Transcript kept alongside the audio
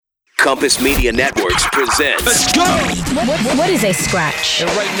Compass Media Networks presents. Let's go! What is a scratch? And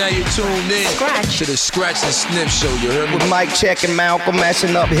right now you're tuned in Scratch. to the Scratch and Sniff Show, you heard me? With Mike Check and Malcolm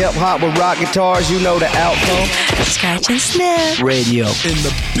mashing up hip-hop with rock guitars, you know the outcome. Scratch and Sniff Radio. In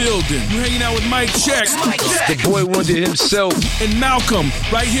the building. You're hanging out with Mike Check. The boy Wonder himself. And Malcolm,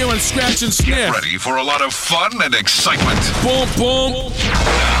 right here on Scratch and Sniff. Get ready for a lot of fun and excitement. Boom, boom.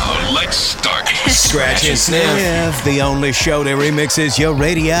 Now, let's start. Scratch and Sniff. The only show that remixes your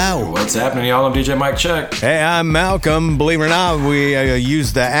radio. What's happening, y'all? I'm DJ Mike Check. Hey, I'm Malcolm. Believe it or not, we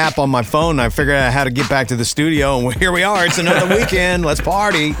used the app on my phone. I figured out how to get back to the studio, and here we are. It's another weekend. Let's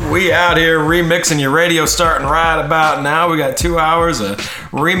party. We out here remixing your radio starting right about now. We got 2 hours of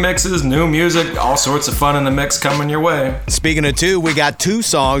remixes, new music, all sorts of fun in the mix coming your way. Speaking of two, we got two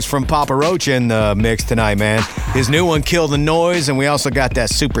songs from Papa Roach in the mix tonight, man. His new one, Kill the Noise, and we also got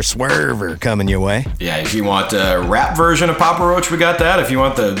that Super Swerver coming your way. Yeah, if you want a rap version of Papa Roach, we got that. If you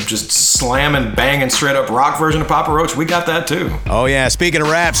want the just slamming, banging, straight up rock version of Papa Roach, we got that too. Oh yeah, speaking of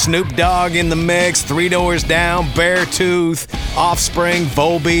rap, Snoop Dogg in the mix, 3 Doors Down, Beartooth, Offspring,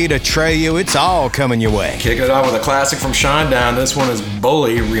 Volbeat, Atreyu, it's all coming your way. Kicking it off with a classic from Shinedown. This one is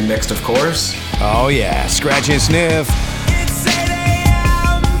Bully, remixed of course. Oh yeah, Scratch and Sniff.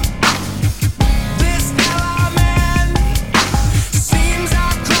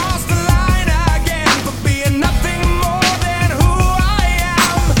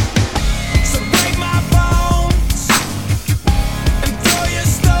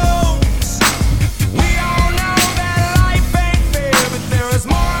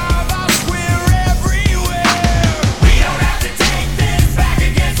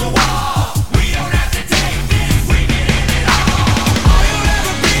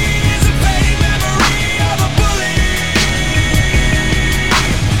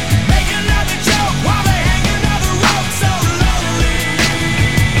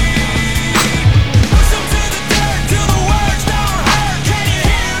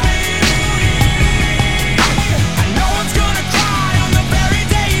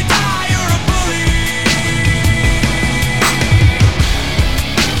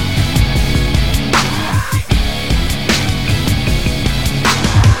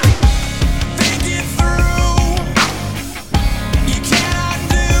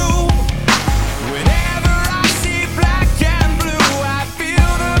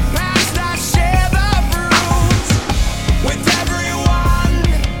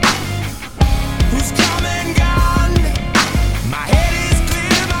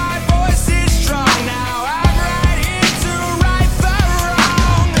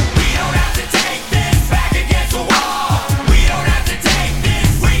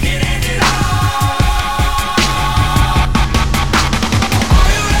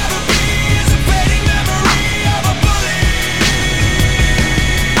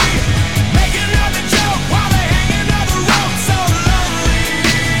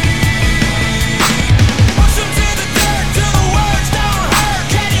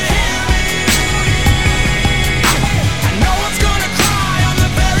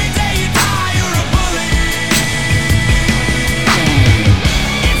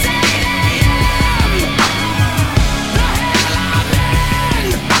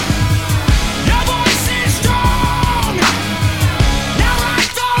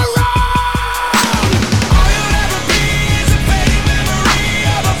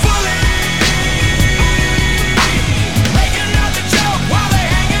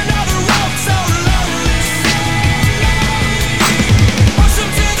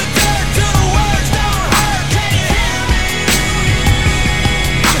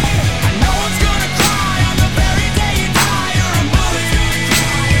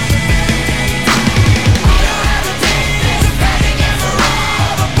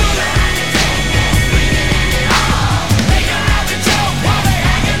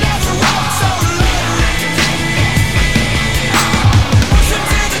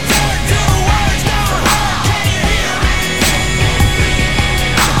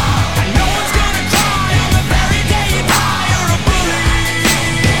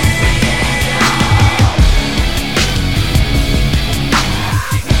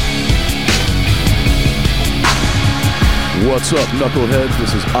 What's up, knuckleheads?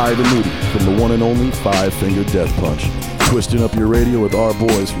 This is Ida Moody from the one and only Five Finger Death Punch. Twisting up your radio with our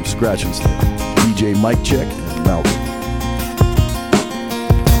boys from Scratch and Sniff, DJ Mike Check and Malcolm.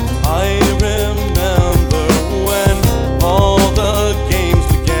 I remember when all the games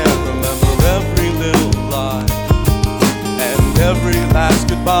began. Remember every little lie and every last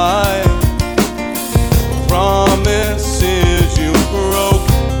goodbye. Promises you broke,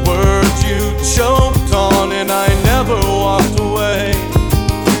 words you choked on, and I never walked away.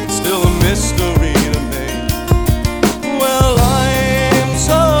 Still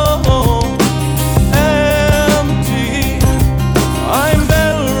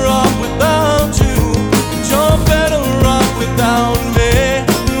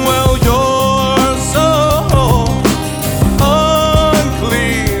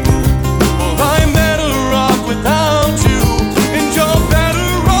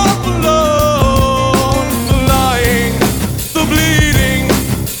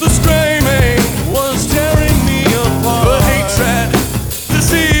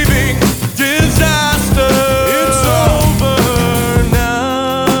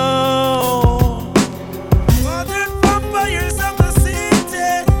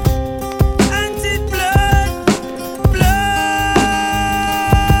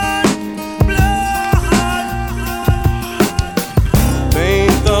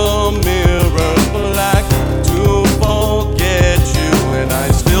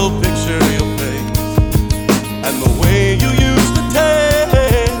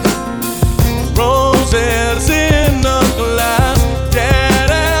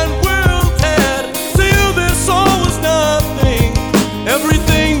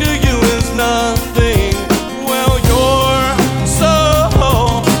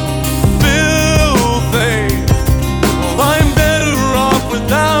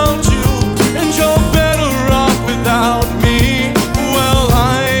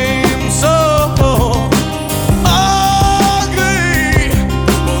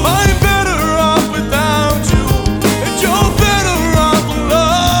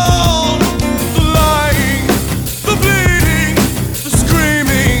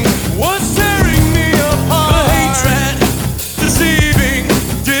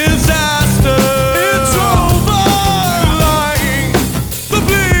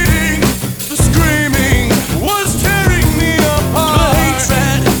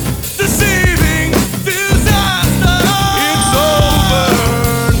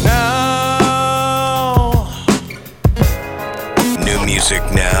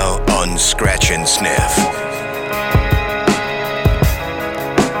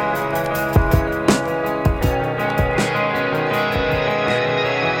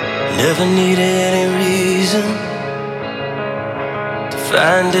never needed any reason to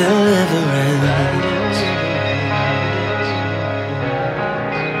find deliverance.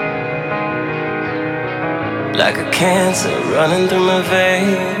 Like a cancer running through my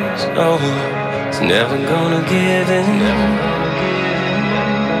veins. Oh, it's never gonna give in.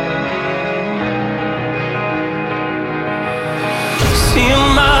 See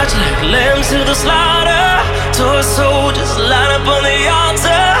 'em march like lambs to the slaughter. Toy soldiers line up on the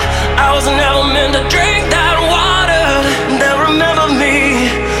altar. I was never meant to drink that water. They'll remember me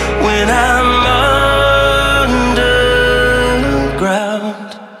when I'm underground.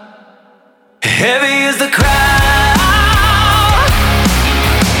 Heavy is the crowd.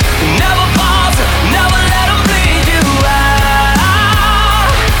 Never falls, never let 'em bleed you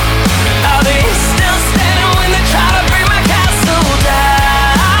out. I'll be still standing when they try to bring my castle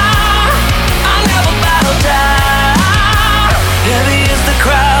down. I'll never bow down. Heavy is the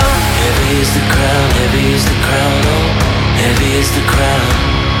crowd. Heavy is the crown. Heavy is the crown. Oh, heavy is the crown.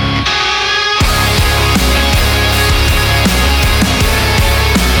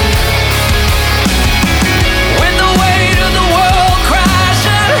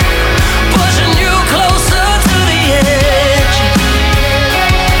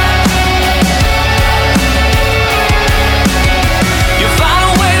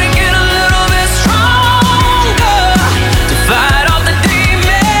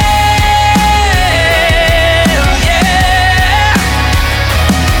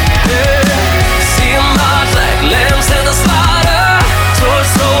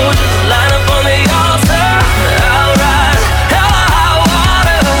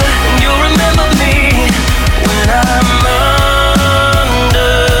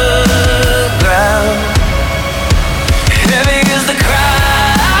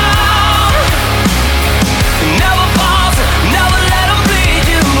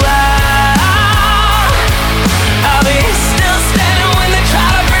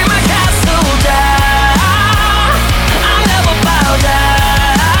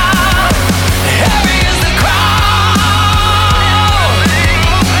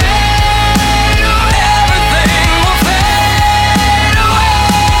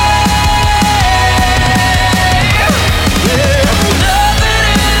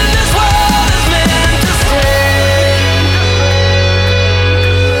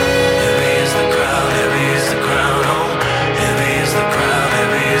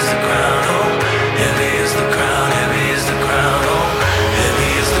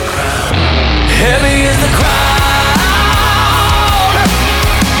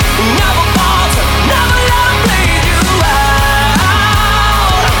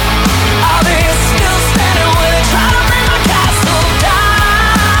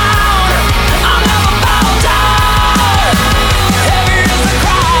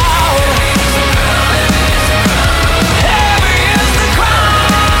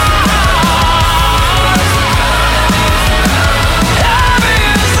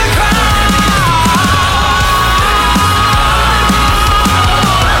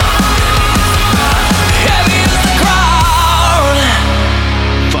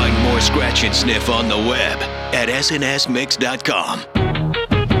 Sniff on the web at snsmix.com.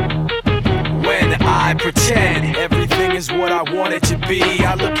 When I pretend everything is what I want it to be,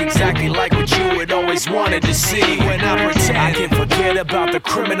 I look exactly like what you had always wanted to see. When I pretend I can forget about the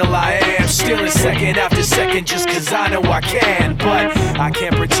criminal I am, stealing second after second just cause I know I can. But I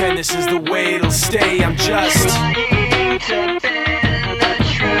can't pretend this is the way it'll stay. I'm just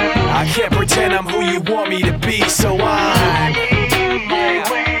I can't pretend I'm who you want me to be, so I'm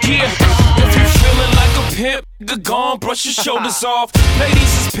pimp, go on, brush your shoulders off.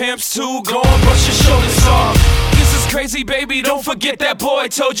 Ladies is pimps too, go on, brush your shoulders off. This is crazy, baby, don't forget that boy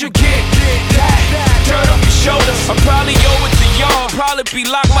told you get that dirt off your shoulders. I probably owe it to y'all, probably be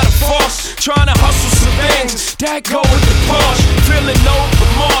locked by the force, trying to hustle some things, that go with the Porsche. Feeling no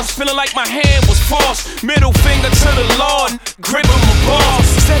remorse, feeling like my hand was forced. Middle finger to the law, gripping my balls.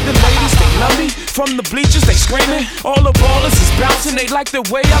 Said the ladies, they love me, from the bleachers they screaming. All the ballers is bouncing, they like the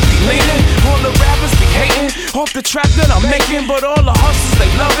way I be leaning. All the rappers be hating, off the track that I'm making. But all the hustlers, they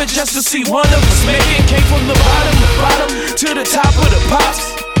love it just to see one of us make it. Came from the bottom to the top of the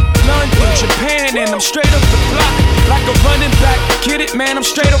pops. London, Japan, and I'm straight up the block. Like a running back, get it, man, I'm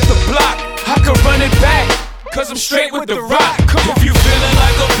straight up the block. I can run it back, cause I'm straight with the rock. If you feeling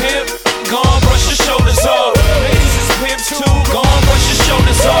like a pimp, go on, brush your shoulders off. Ladies is pimps too, go on, brush your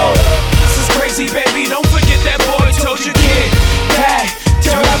shoulders off. This is crazy, baby, don't forget that boy told you get that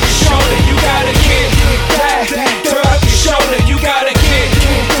dirt up your shoulder, you gotta get that dirt up your shoulder, you gotta get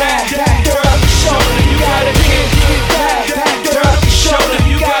that dirt up your shoulder, you gotta get that dirt up your shoulder,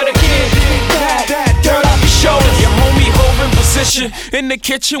 you gotta get in the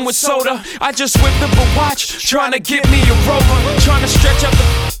kitchen with soda. I just whipped up a watch, trying to get me a rover. Trying to stretch out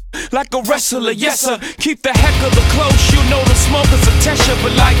the like a wrestler, yes sir. Keep the heckler close, you know the smoker's a tester.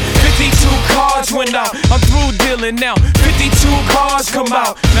 But like 52 cards went out, I'm through dealing now. 52 cards come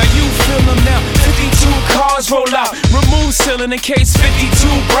out, now you feel them now. 52 cards roll out, remove ceiling in case 52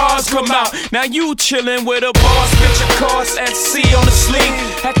 bras come out. Now you chillin' with a boss, picture cards at sea on the sling.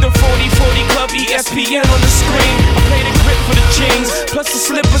 At the 40-40 club, ESPN on the screen. I play the grip for the jeans, plus the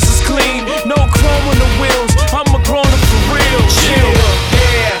slippers is clean. No chrome on the wheels, I'm a grown-up for real. Chill.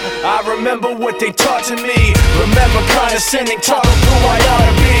 I remember what they taught to me. Remember condescending talk of who I ought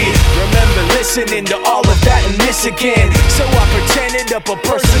to be. Remember listening to all of that and this again. So I pretended up a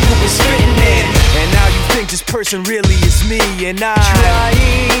person who was fitting in. And now you think this person really is me. And I'm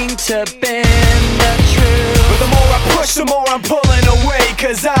trying to bend the truth. But the more I push, the more I'm pulling away.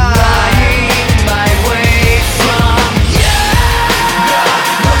 Cause I'm lying my way from you.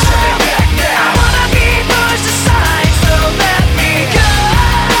 No turning back now. I wanna be pushed aside, so let me go.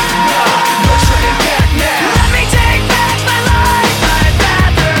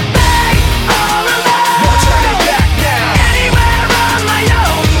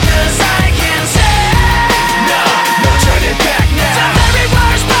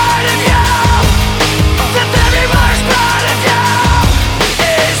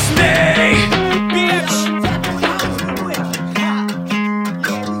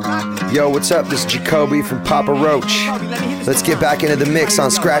 Yo, what's up? This is Jacoby from Papa Roach. Let's get back into the mix on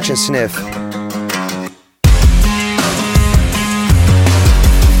Scratch and Sniff. Don't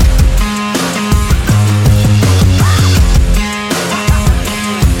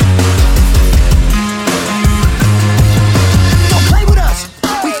play with us.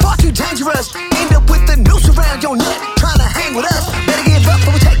 We far too dangerous. End up with the noose around your neck, trying to hang with us. Better give up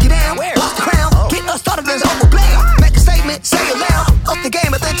before we take you down. Lost the crown. Get us started as overblame. Make a statement, say it loud. Up the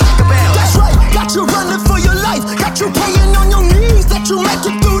game, and then talk about. That's right. Got you running for your life. Got you praying on your knees that you make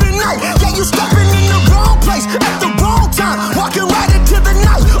it through the night. Yeah, you stepping in the wrong place at the wrong time. Walking right into the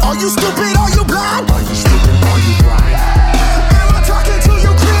night. Are you stupid? Are you blind? Are you stupid? Are you blind? Am I talking to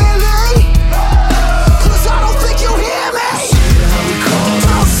you clearly? Cause I don't think you hear me.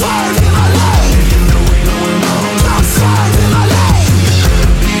 Don't serve in my lane. Don't serve in my lane.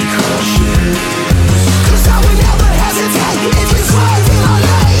 Cause I would never hesitate if you swerve in my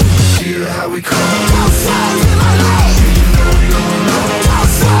lane. How we come. Don't serve in my lane. Don't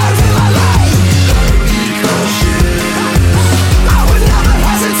serve in my lane. I would never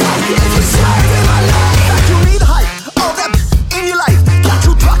hesitate if you swerve in my lane. Like you need hype, all that in your life. Got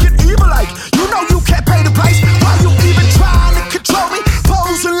you talking evil like you know you can't pay the price. Why you even trying to control me?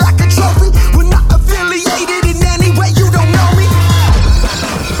 Posing like a trophy. We're not affiliated in any way, you don't know me.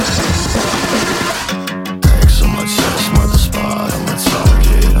 Thanks so much, sex, mother spot. I'm a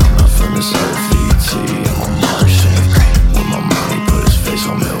target, I'm not from this earth. I'm a Martian, with my money, put his face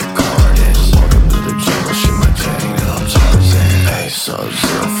on milk gardens. Welcome to the jungle, shoot my chain, and I'm Tarzan. Hey,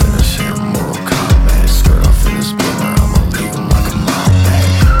 Sub-Zero, finish here, Mortal Kombat. Skirt off in this boomer, I'ma leave him like a mom bag.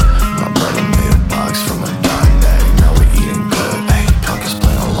 My brother made a box from a dime bag, now we eating good. Hey, pockets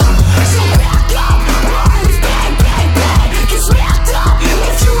playing a lot. It's a wrapped up, bang, bang, bang. It's wrapped up,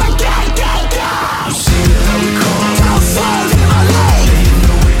 if you a gang, gang, gang. You see how we come? Don't serve in my lane.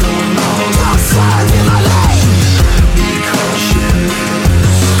 Don't serve in my lane.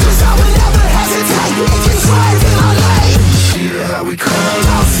 Cause I would never hesitate if you swerve in my lane. See how we come?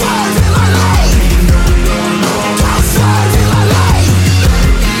 Don't serve in my lane. Don't serve in my lane.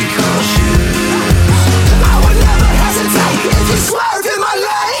 I would never hesitate if you swerve in my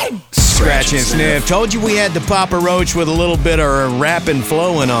lane. Scratch and Sniff. Told you we had the Papa Roach with a little bit of rap and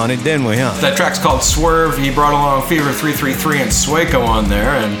flowing on it, didn't we, huh? That track's called Swerve. He brought along Fever 333 and Swaco on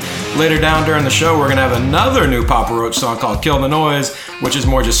there. And later down during the show, we're going to have another new Papa Roach song called Kill the Noise, which is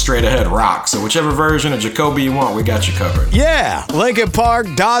more just straight ahead rock. So whichever version of Jacoby you want, we got you covered. Yeah, Linkin Park,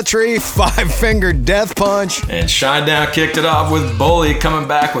 Daughtry, Five Finger Death Punch. And Shinedown kicked it off with Bully coming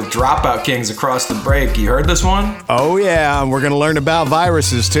back with Dropout Kings across the break. You heard this one? Oh yeah, and we're going to learn about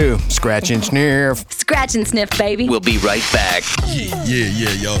viruses too. Scratch and Sniff. Scratch and Sniff, baby. We'll be right back. Yeah,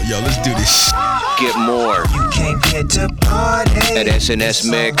 yo, let's do this. Get more You can't get to party at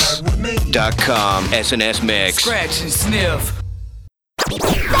snsmix.com. SNS Mix. Scratch and Sniff.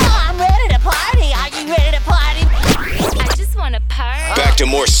 I'm ready to party. Are you ready to party? I just want to party. Back to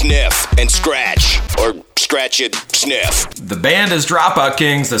more Sniff and Scratch. Or Scratch it, Sniff. The band is Dropout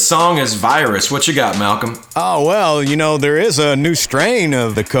Kings. The song is Virus. What you got, Malcolm? Oh, well, you know, there is a new strain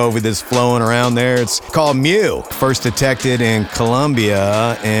of the COVID that's flowing around there. It's called Mu. First detected in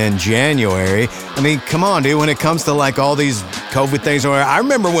Colombia in January. I mean, come on, dude. When it comes to like all these COVID things. I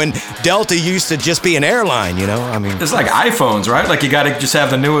remember when Delta used to just be an airline, you know? I mean, it's like iPhones, right? Like you got to just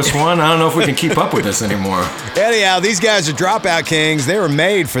have the newest one. I don't know if we can keep up with this anymore. Anyhow, these guys are Dropout Kings. They were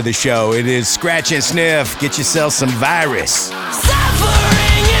made for the show. It is Scratch and Sniff. Get yourself some virus.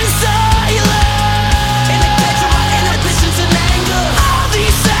 Suffering in silence, in the catch of my inhibitions and anger. All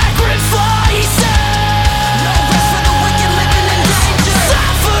these sacrifices, no rest for the wicked living in danger.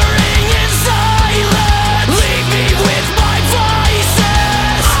 Suffering in silence, leave me with my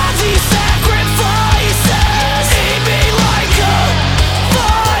vices. All these sacrifices, eat me like a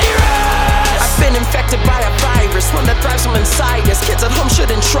virus. I've been infected by a virus, one that thrives from inside us. Kids at home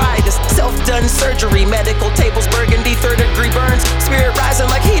shouldn't try this. Self-done surgery, medical tables, burgundy, third-degree burns, spirit rising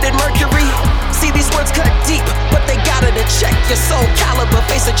like heated mercury. See, these words cut deep, but they got it to check your soul caliber.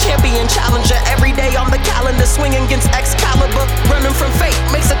 Face a champion challenger every day on the calendar, swinging against Excalibur. Running from fate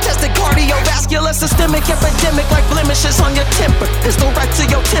makes a tested cardiovascular systemic epidemic like blemishes on your temper. There's no right to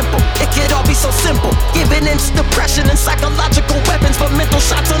your temple. It could all be so simple. Giving in to depression and psychological weapons, but mental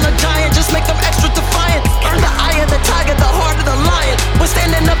shots on a giant just make them extra defiant. Earn the eye of the tiger, the heart of the lion. We're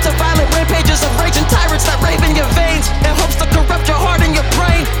standing up to violent rampages of raging tyrants that rave in your veins in hopes to corrupt your heart and your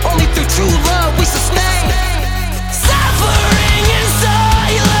brain. Only through true love we sustain. Suffering in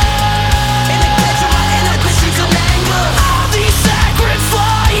silence, in the catch of my inhibitions and anger. All these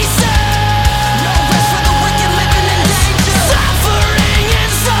sacrifices, no rest for the wicked living in danger. Suffering in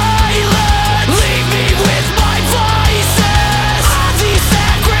silence, leave me with my vices. All these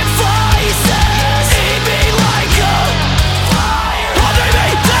sacrifices, eat me like a fire.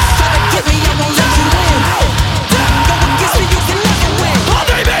 Try to get me, I won't let you in. Go against me, you can never win. Try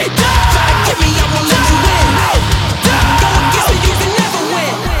to get me, I won't let you in. Go against me, you can never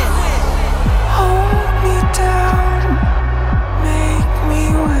win. Hold me down, make me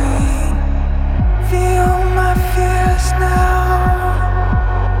wait. Feel my fears now.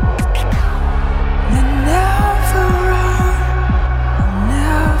 You never run,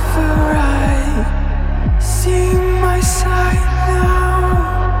 never right. See my side now.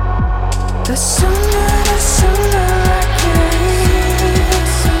 The sooner I get,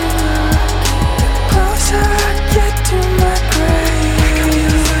 the closer I get to my grave.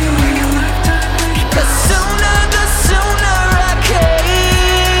 The sooner I came,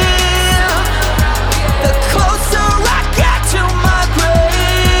 the closer I get to my grave.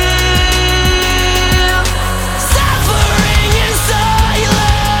 Suffering in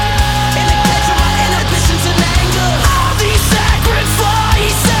silence, in the catch of my inhibitions and anger. All these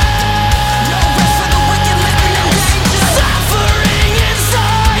sacrifices, no rest for the wicked living in danger. Suffering in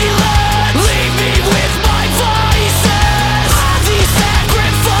silence, leave me with my vices. All these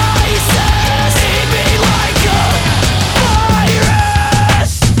sacrifices, eat me like a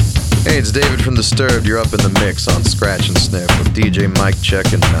virus. Hey, it's David from Disturbed. You're up in the mix on Scratch and Sniff with DJ Mike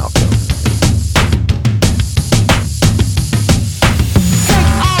Check and Malcolm.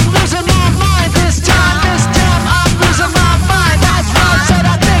 I'm losing my mind this time I'm losing my mind. That's right, said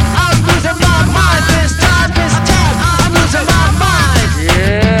I think I'm losing my mind this time I'm losing my mind.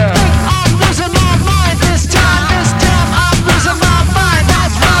 Yeah. I'm losing my mind this time I'm losing my mind.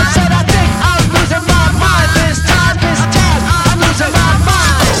 That's right, said I think I'm losing my mind this time I'm losing my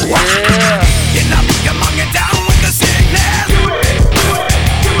mind. Yeah. You know, you're down with the sickness.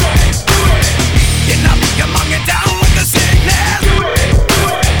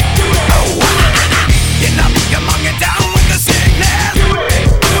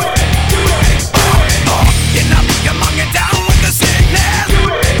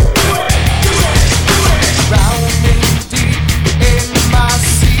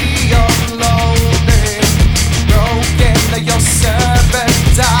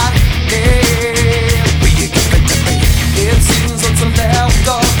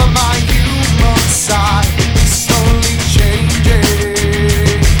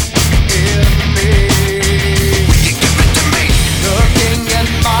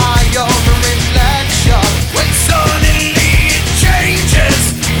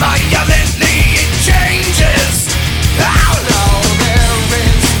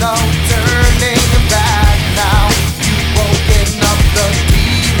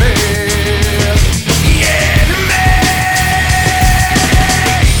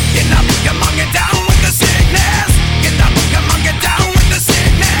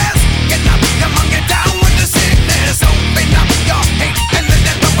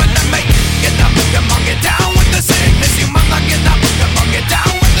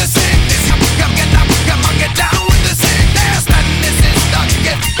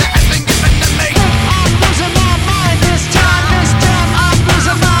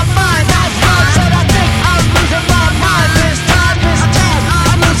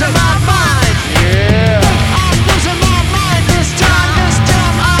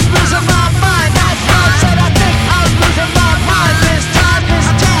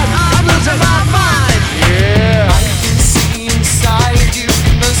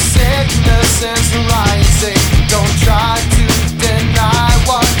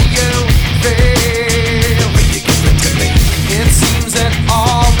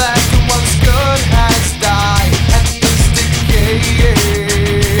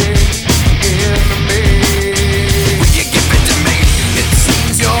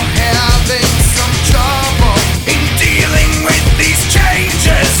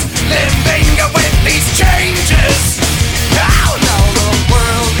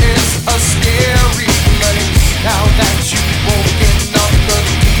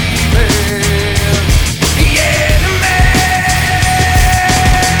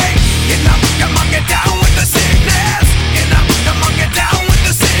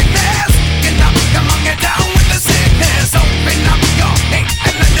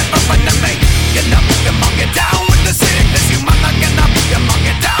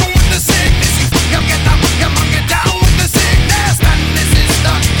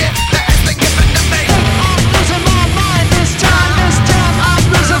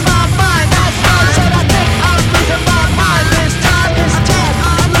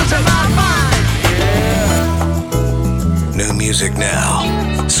 music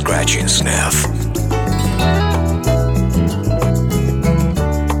now. Scratch and Sniff.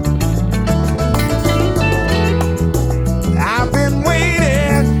 I've been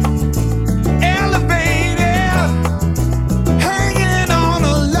waiting, elevated, hanging on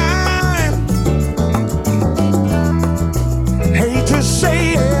a line. Hate to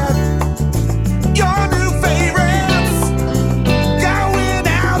say it, your new favorites going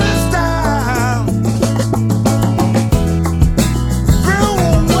out of style.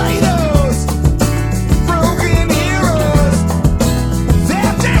 Room waiters, broken heroes,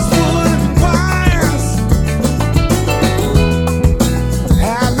 they're just wooden wires.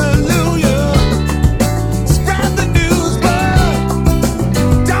 Hallelujah, spread the news, but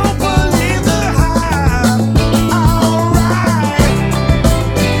don't believe the hype. Alright,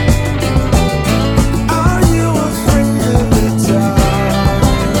 are you afraid of the dark?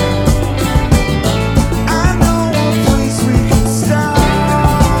 I know a place we can start.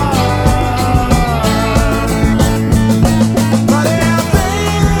 But if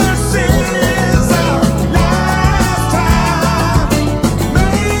this is our last time,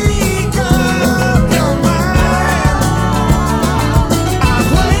 make up your mind. I've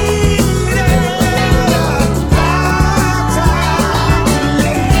waited a lifetime to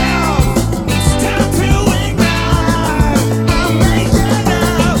live. It's time to ignite. I'm making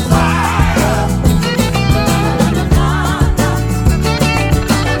a fire.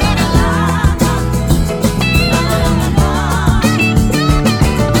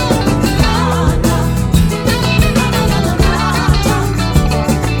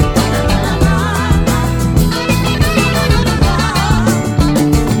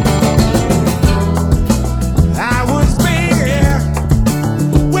 I was big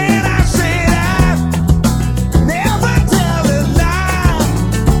when I said I'd never tell a lie.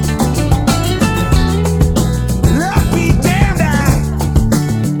 Luck be damned, I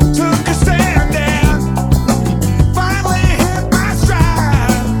took a stand and finally hit my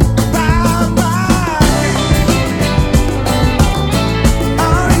stride. Bye-bye.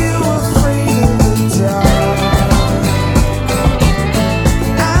 Are you afraid of the dark?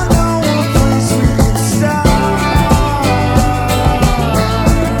 I know a place we can start.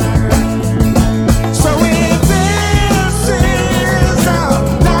 So if this is our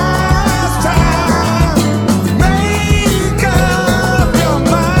last time, make up your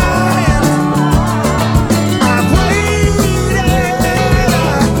mind. I've waited a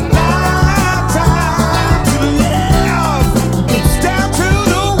lifetime to live. It's down to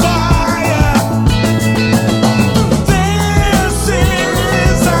the wire. This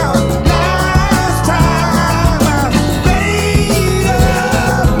is our last time. I've made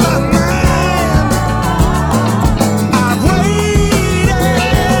up my mind. I've waited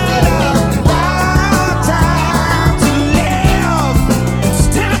a lifetime to live. It's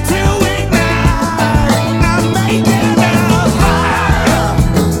time to ignite. I'm making a fire.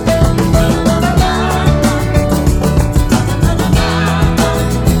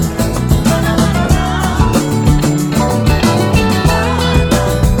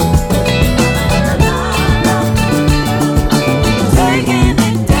 Taking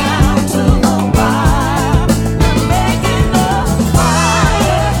it down to the wire. I'm making a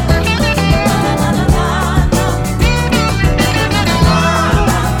fire.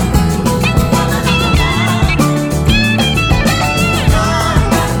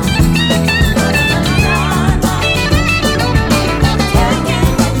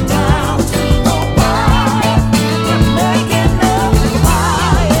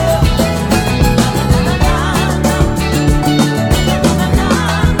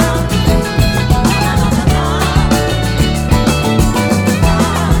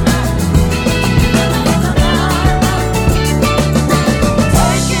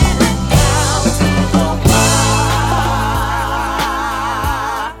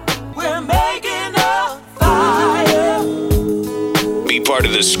 We're making a fire. Be part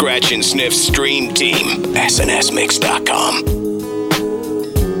of the Scratch and Sniff stream team. SNSMix.com.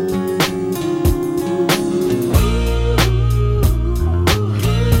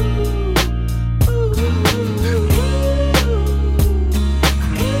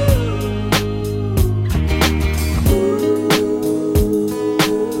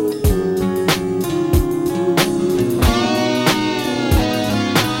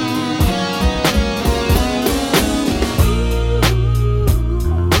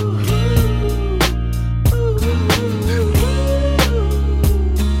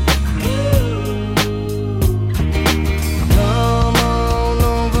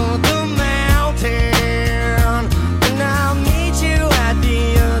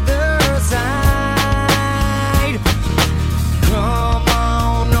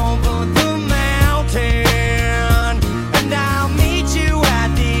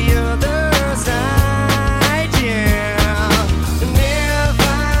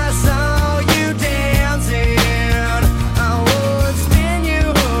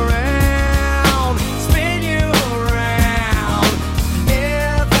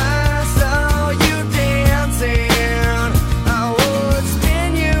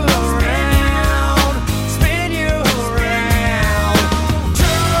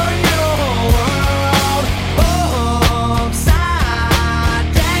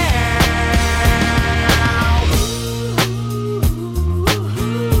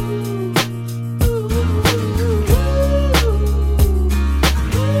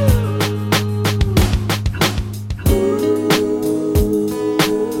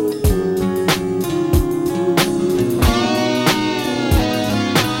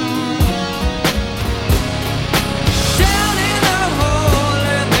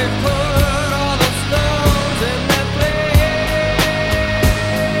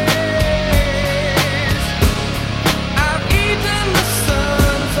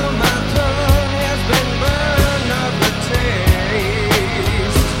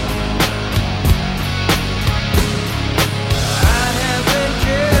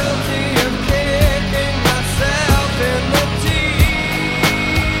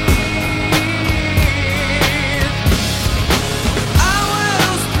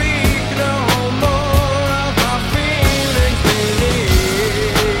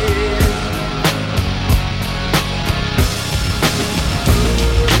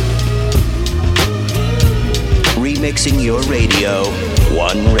 Mixing your radio,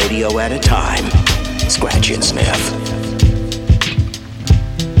 one radio at a time. Scratch and Sniff.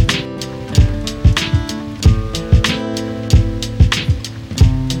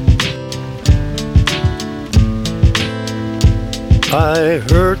 I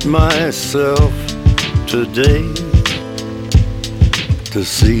hurt myself today to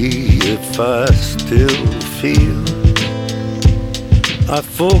see if I still feel. I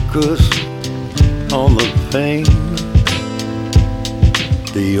focus on the pain,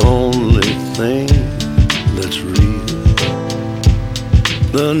 the only thing that's real.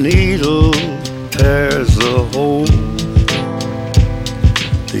 The needle tears a hole,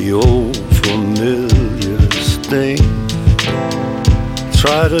 the old familiar sting.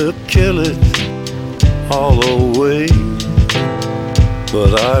 Try to kill it all away,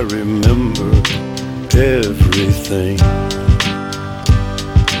 but I remember everything.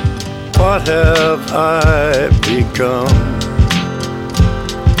 What have I become?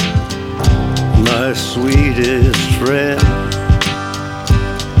 My sweetest friend.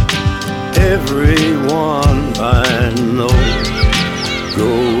 Everyone I know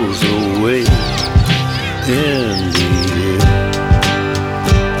goes away in the end.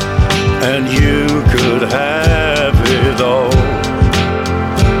 And you could have it all.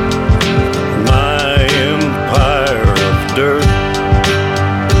 My empire of dirt,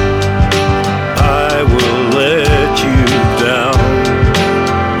 I will let you down.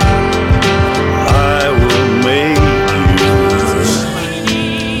 I will make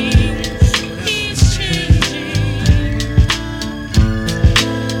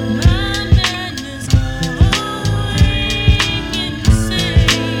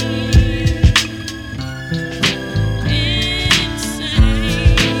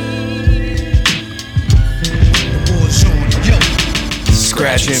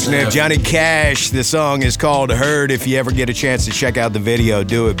Scratch and Sniff, Johnny Cash. The song is called Hurt. If you ever get a chance to check out the video,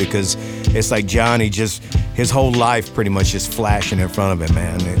 do it, because it's like Johnny just, his whole life pretty much just flashing in front of him,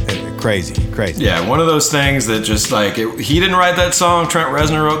 man. Crazy. Yeah, one of those things that just like, he didn't write that song, Trent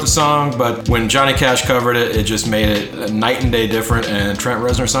Reznor wrote the song, but when Johnny Cash covered it, it just made it night and day different, and Trent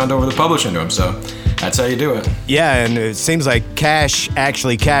Reznor signed over the publishing to him, so that's how you do it. Yeah, and it seems like Cash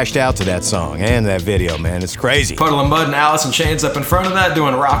actually cashed out to that song and that video, man. It's crazy. Puddle of Mudd and Alice in Chains up in front of that,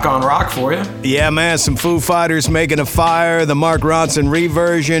 doing rock on rock for you. Yeah, man, some Foo Fighters making a fire. The Mark Ronson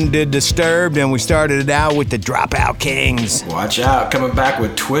reversion did Disturbed, and we started it out with the Dropout Kings. Watch out, coming back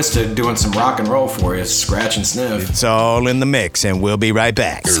with Twisted, doing some rock and roll for you. Scratch and Sniff. It's all in the mix, and we'll be right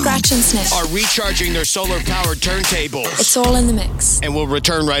back. Scratch and Sniff Are recharging their solar-powered turntables. It's all in the mix. And we'll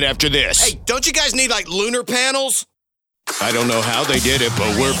return right after this. Hey, don't you guys need like lunar panels? I don't know how they did it,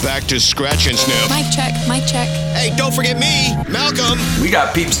 but we're back to Scratch and Sniff. Mic check. Hey, don't forget me, Malcolm. We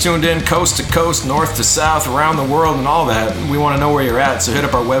got peeps tuned in coast to coast, north to south, around the world, and all that. We want to know where you're at, so hit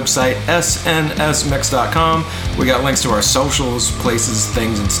up our website, snsmix.com. We got links to our socials, places,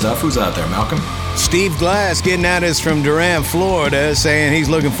 things, and stuff. Who's out there, Malcolm? Steve Glass getting at us from Durant, Florida, saying he's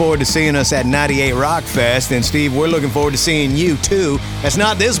looking forward to seeing us at 98 Rock Fest. And Steve, we're looking forward to seeing you too. That's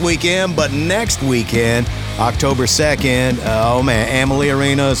not this weekend, but next weekend, October 2nd. Oh man, Amalie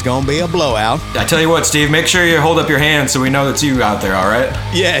Arena is going to be a blowout. I tell you what, Steve, make sure you hold up your hand so we know that's you out there, all right?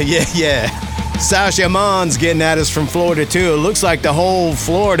 Yeah. Sasha Mons getting at us from Florida too. It looks like the whole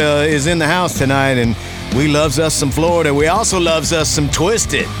Florida is in the house tonight, and we loves us some Florida. We also loves us some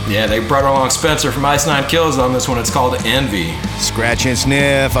Twisted. Yeah, they brought along Spencer from Ice Nine Kills on this one. It's called Envy. Scratch and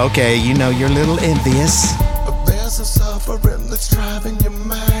Sniff. Okay, you know you're a little envious. There's a suffering that's driving you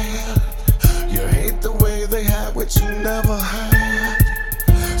mad. You hate the way they have what you never had.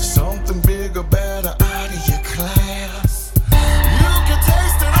 Something bigger, better out of your class. You can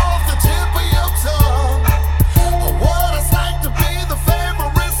taste it off the tip of your tongue. What it's like to be the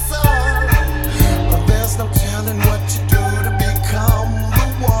favorite son. But there's no telling what you do to become the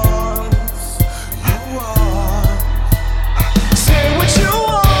ones you are. Say what you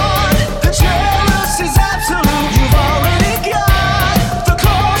want. The jealousy's absolute. You've already got the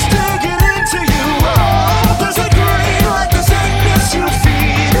cost to get into you. Oh, there's a green like this ain't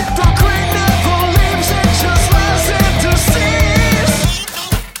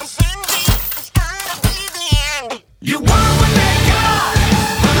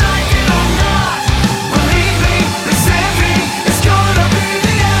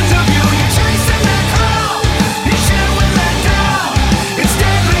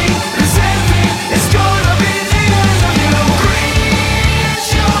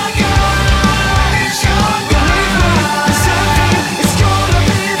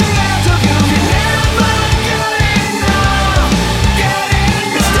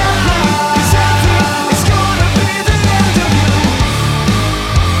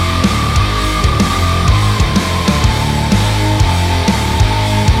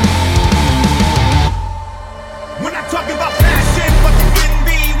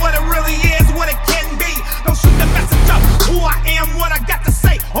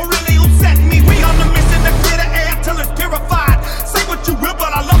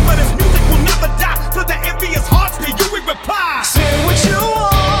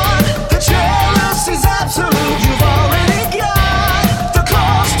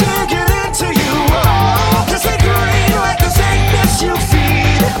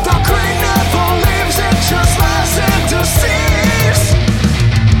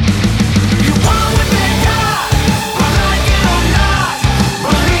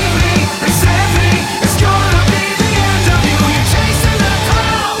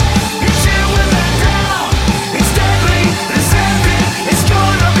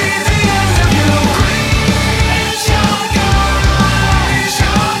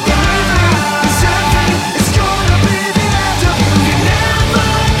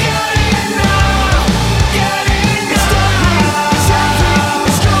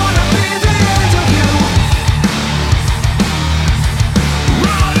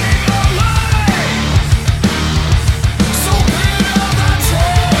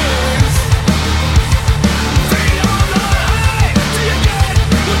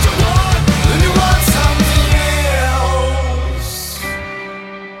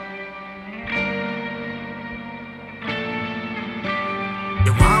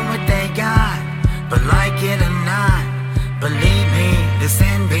You want what they got, but like it or not, believe me, this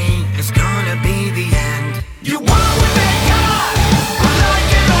envy is gonna be the end. You want what they got, but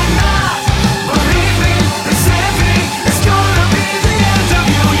like it or not, believe me, this envy is gonna be the end of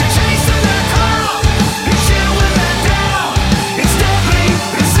you. You're chasing that cloud, you're chilling that down. It's deadly,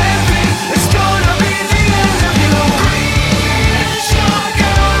 this envy is gonna be the end of you. Greed is your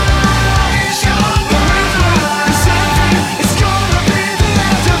god, is your brother. This envy is gonna be the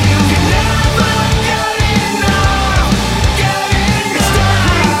end of you. You never get enough, get enough. It's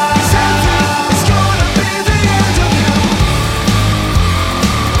deadly, this envy is gonna be the end of you.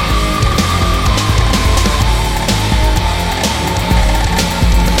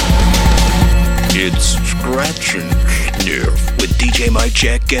 It's Scratch and Sniff with DJ Mike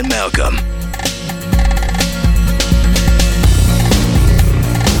Check and Malcolm.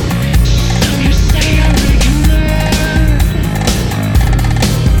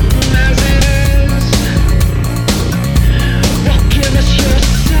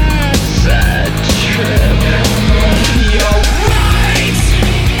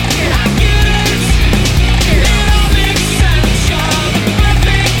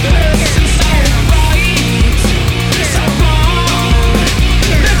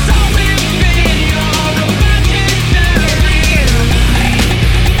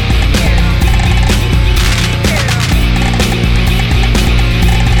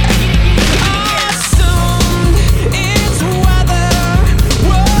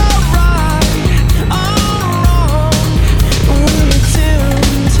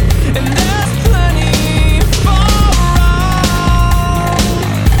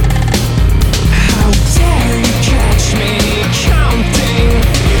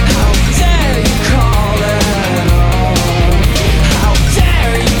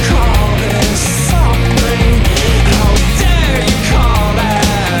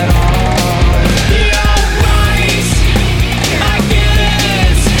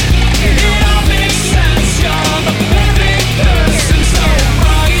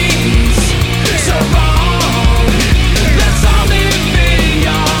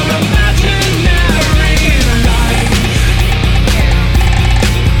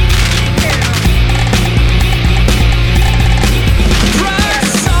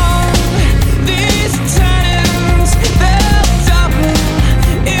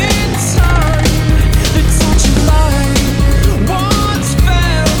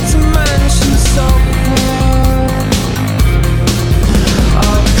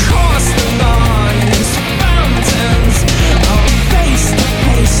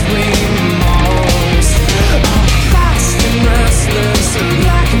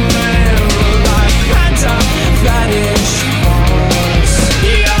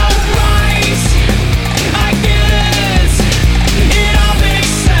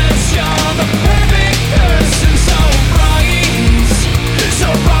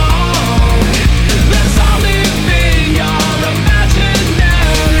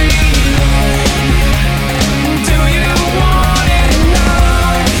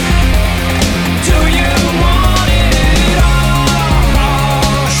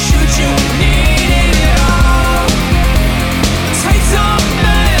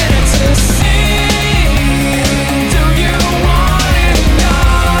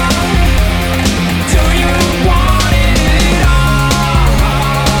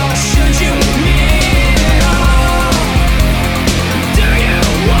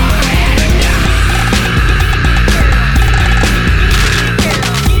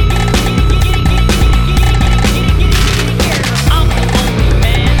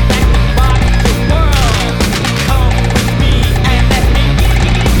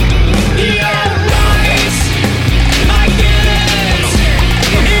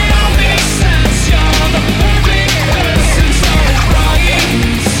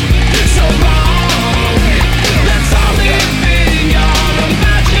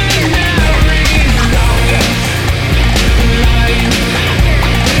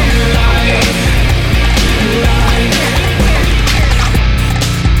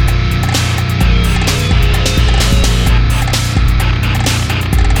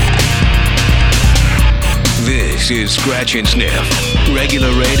 This is Scratch and Sniff,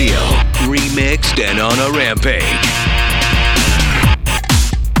 regular radio, remixed and on a rampage.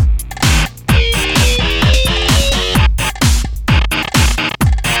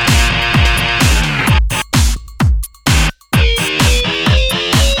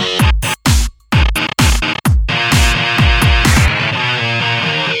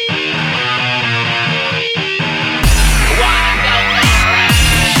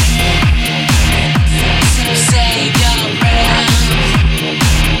 Save your breath.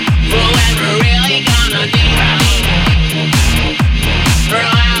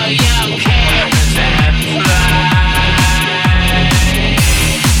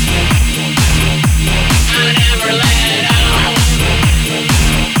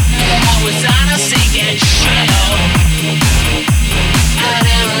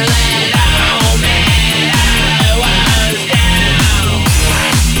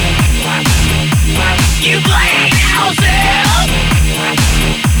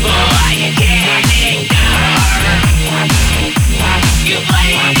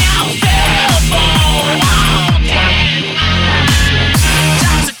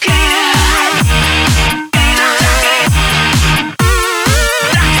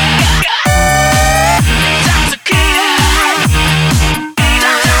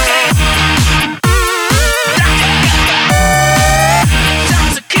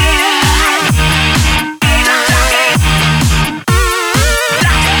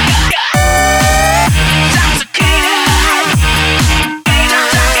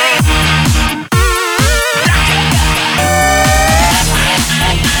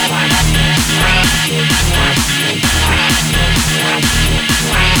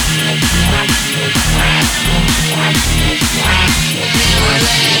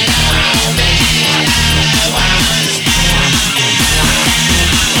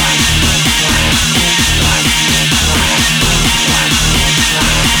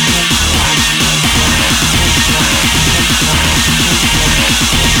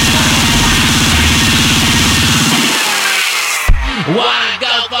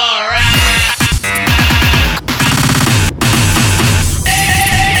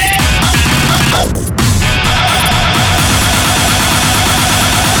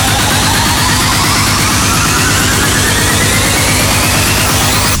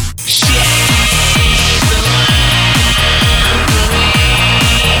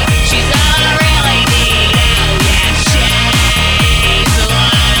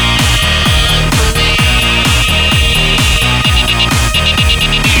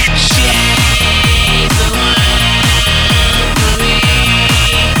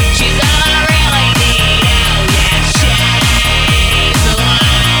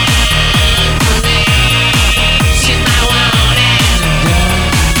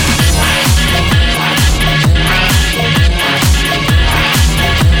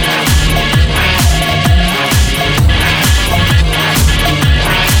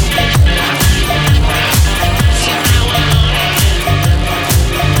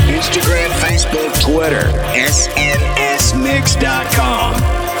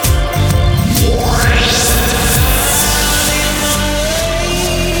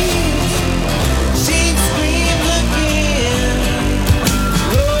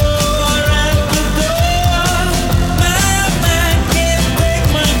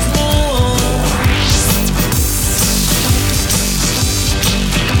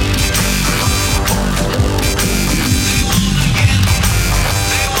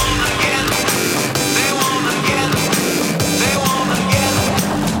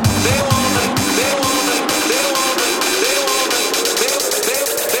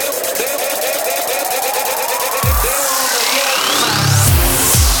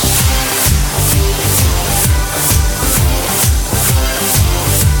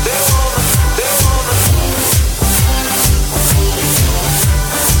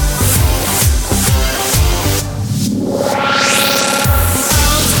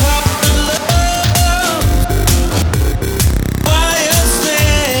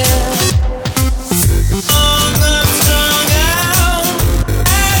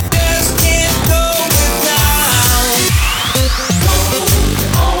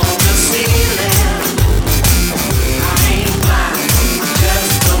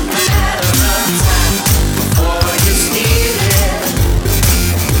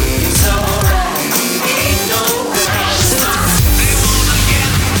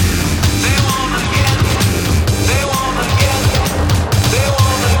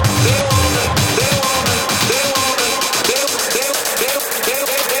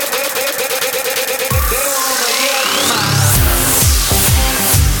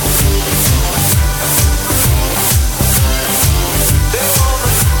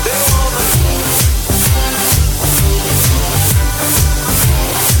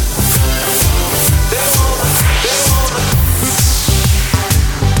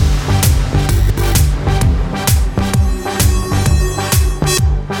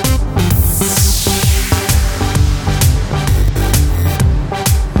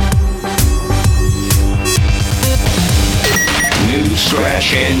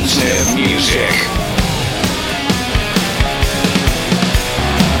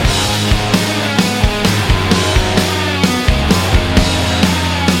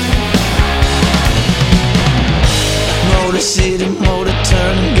 city motor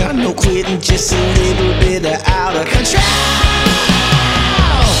turning, got no quitting, just a little bit of out of control.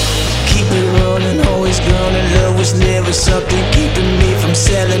 Keep it rolling, always growing. Love was never something keeping me from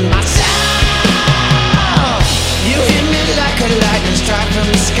selling my soul. You hit me like a lightning strike from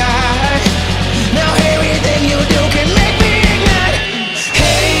the sky. Now everything you do can make me ignite.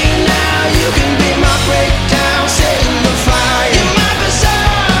 Hey, now you can be my breakdown, setting the fire. You're my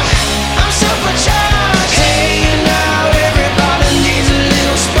bazaar, I'm supercharged. Hey, now everybody needs a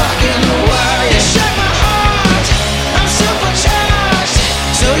little spark in the wire. You shake my heart, I'm supercharged.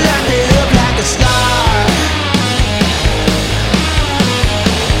 So light me up like a star.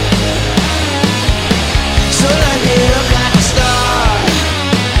 So light me up like a star.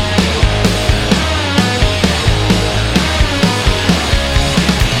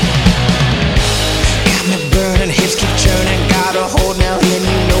 Got me burning, hips keep churning, got a hold now, and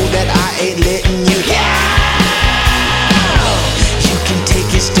you know that I ain't letting you down. You can take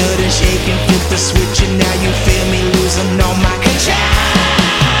your stutter, shake and flip the switch, and now you feel me losing all my control.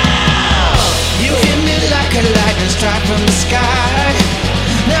 You hit me like a lightning strike from the sky.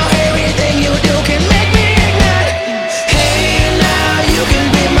 Now everything you do can make me ignite. Hey, now you can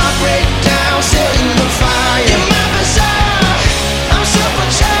be my breakdown, setting the fire. You're my bazaar, I'm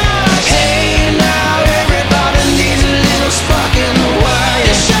supercharged. Hey, now everybody needs a little spark in the wire.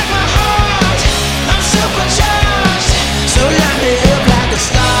 You shake my heart, I'm supercharged. So light me up like a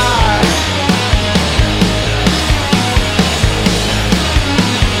star.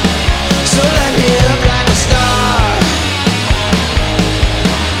 So light me up like a star.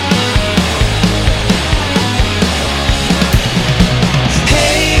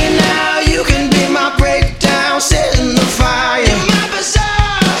 Hey, now you can be my breakdown, setting the fire. You're my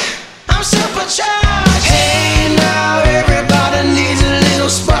bazaar, I'm supercharged. Hey, now everybody needs a little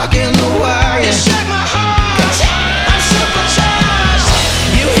spark in the wire. You shake my heart, I'm supercharged.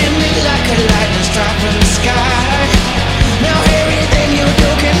 You hit me like a lightning strike from the sky. Now everything you do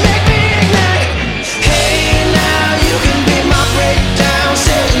can make me ignite. Hey, now you can be my breakdown,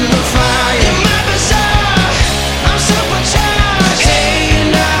 setting the fire. You're my bazaar, I'm supercharged. Hey,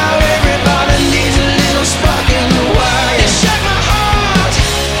 now everybody needs a little spark in the wire. You shake my heart,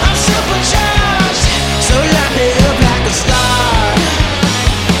 I'm supercharged. So light me up like a star.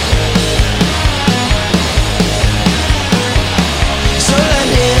 So light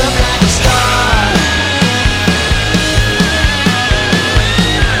me up like a star.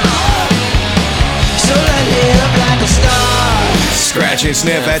 So light me up like a star. Scratch and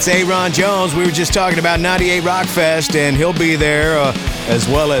Sniff, that's Aaron Jones. We were just talking about 98 Rockfest, and he'll be there as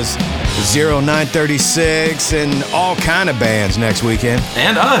well as 0936 and all kind of bands next weekend.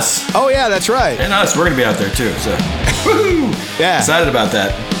 And us. Oh, yeah, that's right. And us. We're going to be out there too. So, woohoo! Yeah. Excited about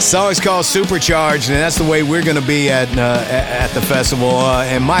that. Song is called Supercharged, and that's the way we're going to be at the festival.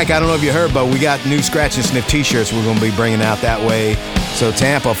 And Mike, I don't know if you heard, but we got new Scratch and Sniff t-shirts we're going to be bringing out that way. So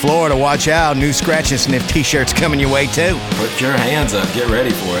Tampa, Florida, watch out. New Scratch and Sniff t-shirts coming your way too. Put your hands up. Get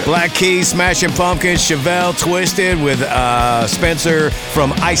ready for it. Black Keys, Smashing Pumpkins, Chevelle, Twisted with Spencer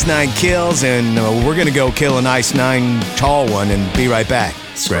from Ice Nine Kills, and we're going to go kill an Ice Nine tall one and be right back.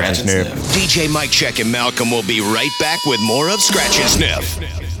 Scratch and Sniff. DJ Mike Check and Malcolm will be right back with more of Scratch and Sniff.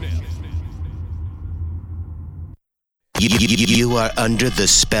 You are under the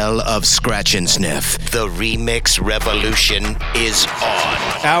spell of Scratch and Sniff. The remix revolution is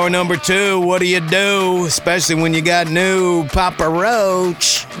on. Hour number 2, what do you do? Especially when you got new Papa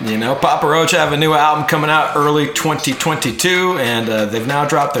Roach. You know, Papa Roach have a new album coming out early 2022, and they've now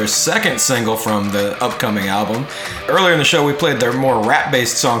dropped their second single from the upcoming album. Earlier in the show, we played their more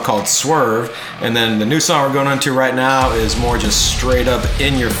rap-based song called Swerve, and then the new song we're going into right now is more just straight up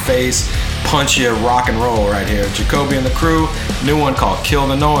in your face, punch you rock and roll right here. Jacoby and the Crew, new one called Kill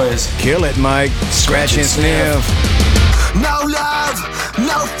the Noise. Kill it, Mike. Scratch and Sniff. No love,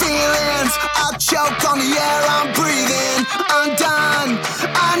 no feelings. I choke on the air I'm breathing. I'm done,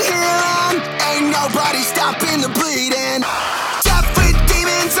 I'm healing. Ain't nobody stopping the bleeding. Death with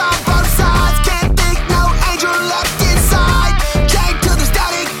demons on both sides. Can't think no angel left inside. Chained to the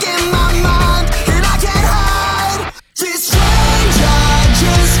static in my mind, and I can't hide. This rage I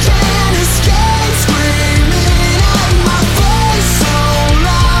just can't escape. Screaming at my face so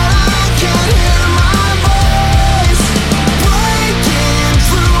loud I can't hear my voice. Breaking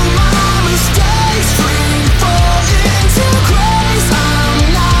through my mistakes, free fall into grace. I'm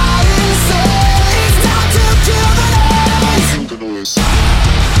not insane. It's time to kill the noise.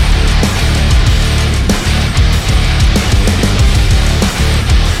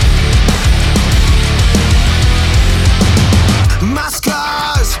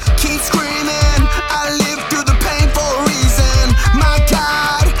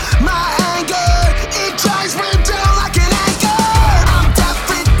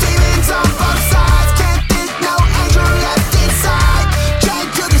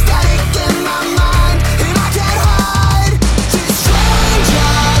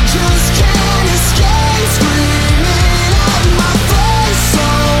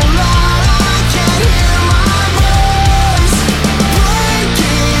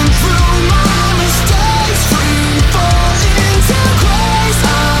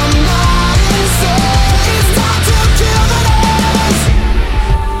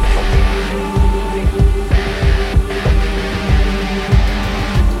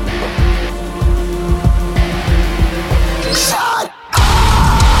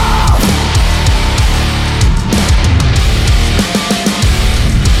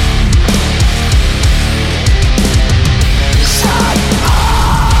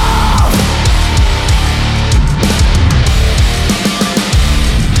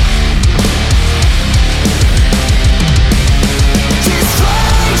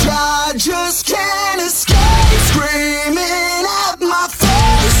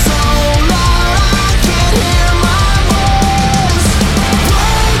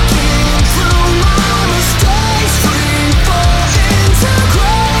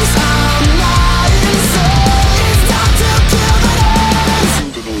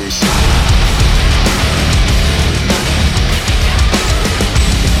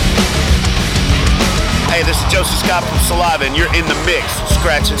 got from Saliva, and you're in the mix.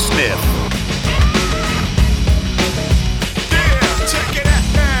 Scratch and sniff.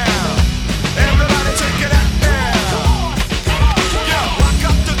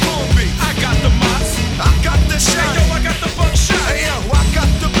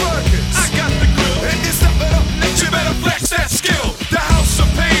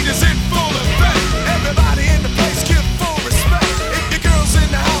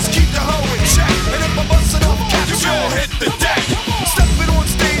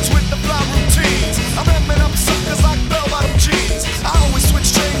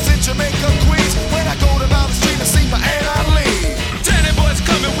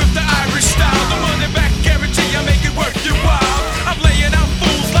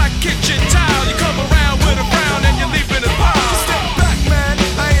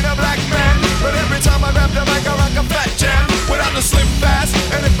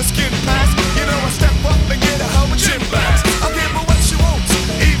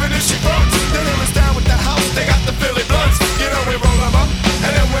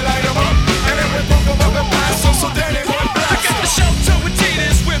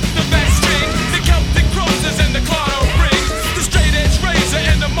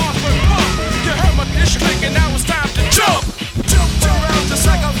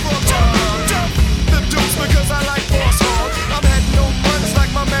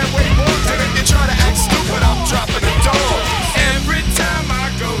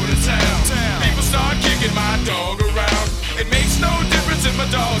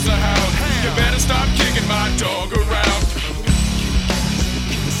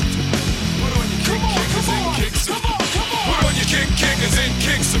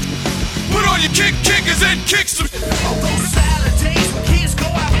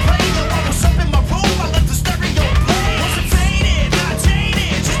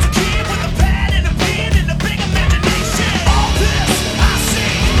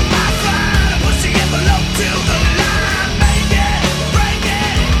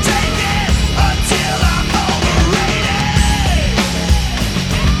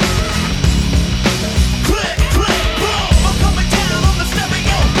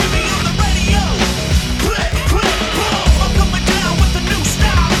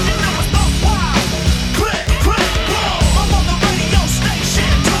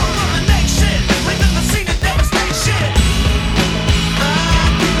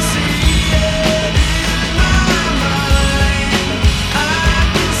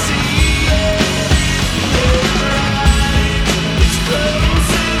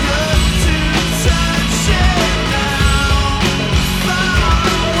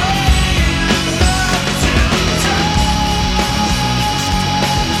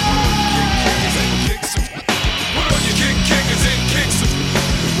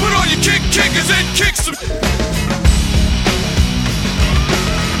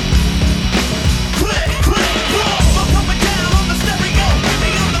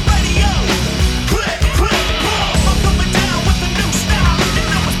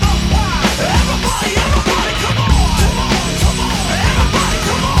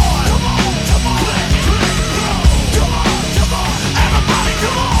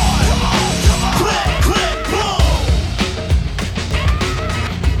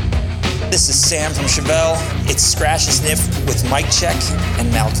 Sam from Chevelle. It's Scratch and Sniff with Mike Check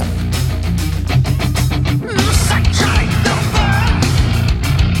and Malcolm.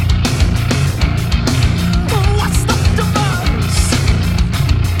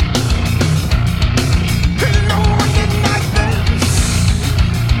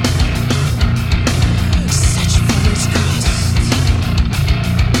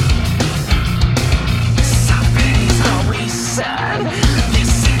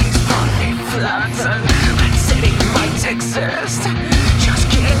 Exist.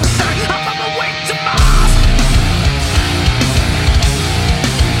 Just getting started.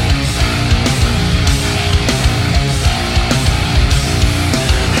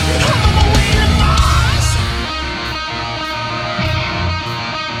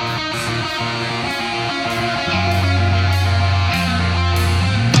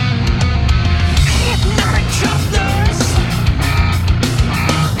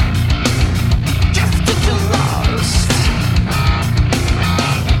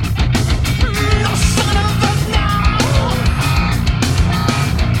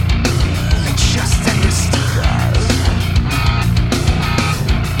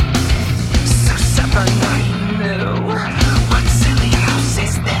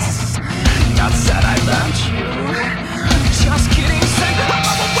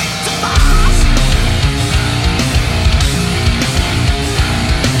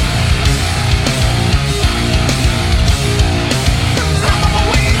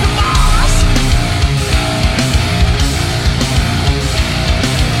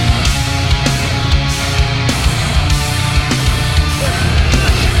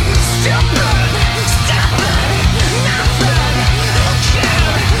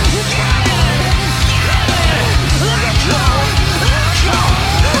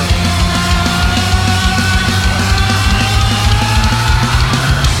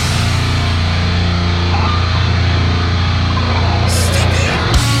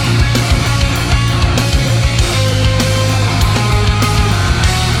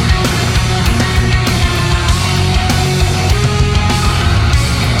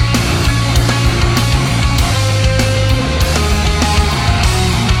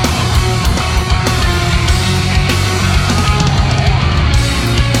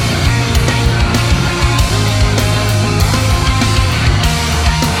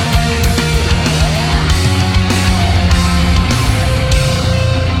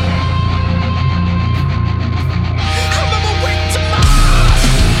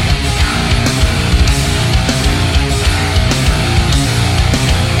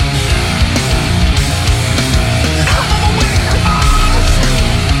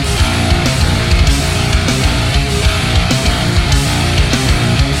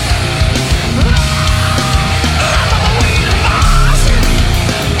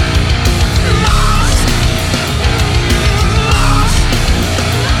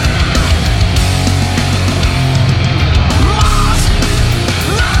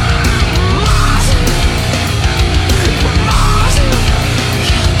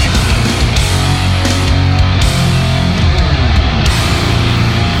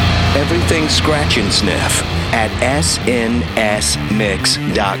 everything Scratch and Sniff at snsmix.com.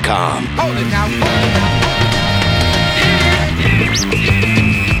 Hold it now.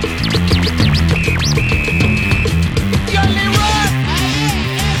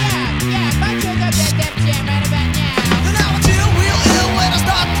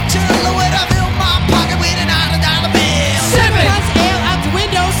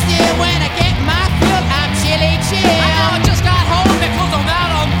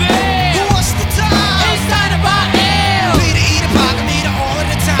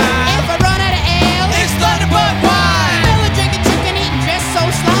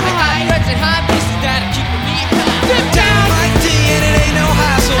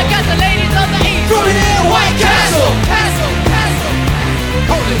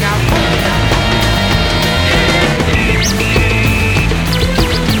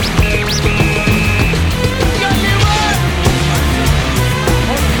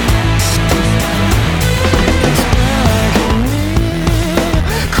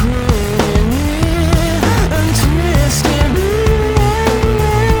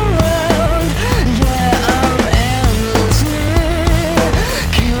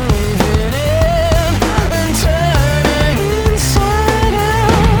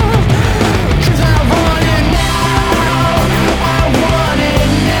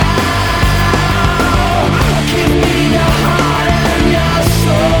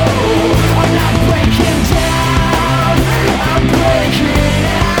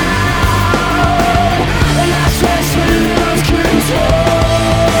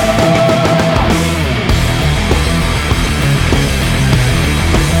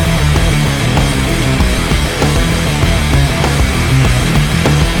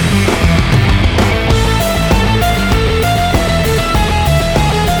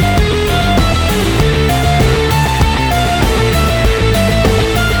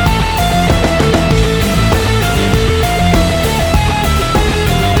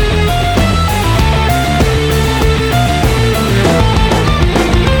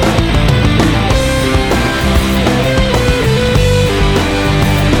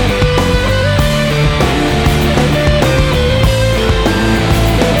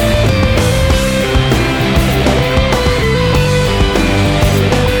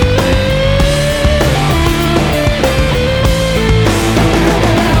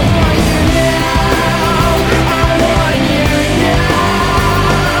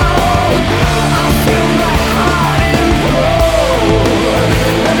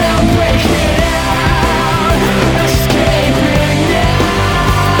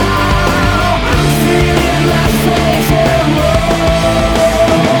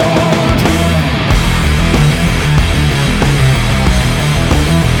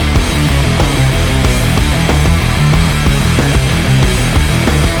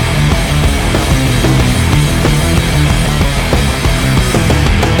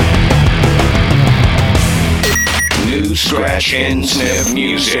 Scratch and Sniff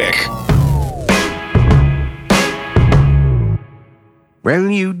music. Well,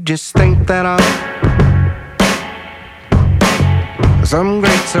 you just think that I'm some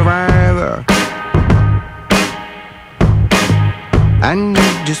great survivor, and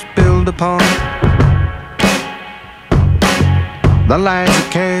you just build upon the lies that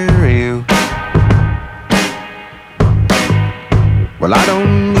carry you. Well, I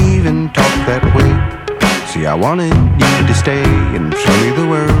don't even talk that way. See, I wanted you to stay and show me the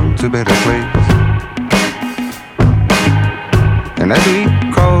world's a better place. And as we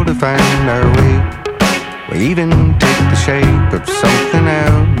crawl to find our way, we even take the shape of something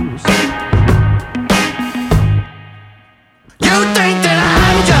else. You think that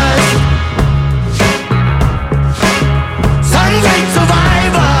I'm just some great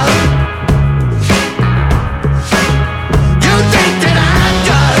survivor. You think that I'm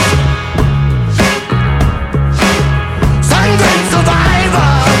just some great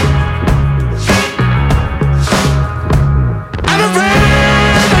survivor. I'm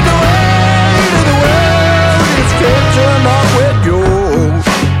afraid of the way that the world is catching up with you.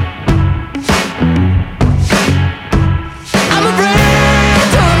 I'm afraid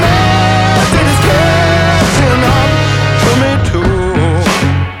to the mess that is catching up to me too.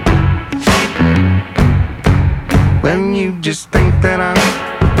 When you just think that I'm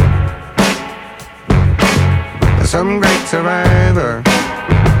some great survivor,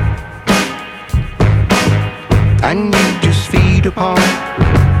 and you just feed upon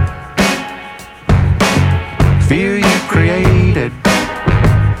fear you created.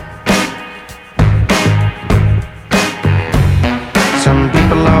 Some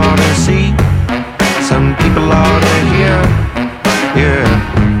people ought to see, some people ought to hear, yeah.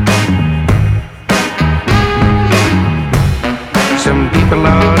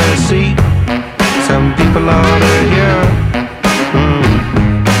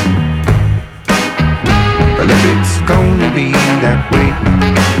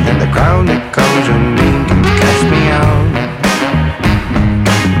 and the crowd that comes running can catch me out.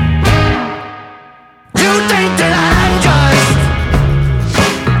 You think that I'm just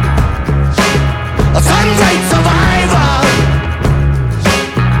some great survivor?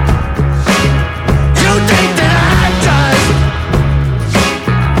 You think that I'm just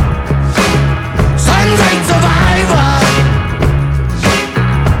some great survivor?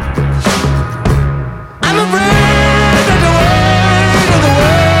 I'm afraid that the weight of the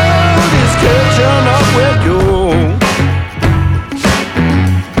world is catching up with you.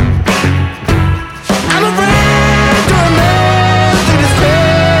 I'm afraid to admit that it's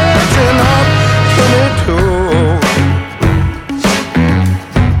catching up to me too.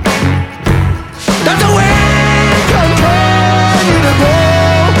 That the wind continue to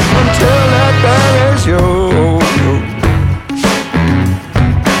blow until it buries you.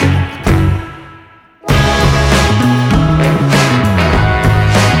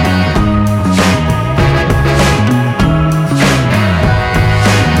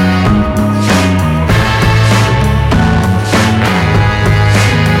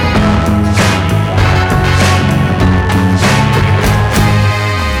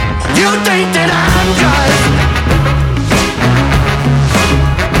 You think that I'm just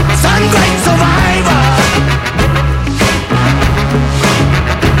some great survivor?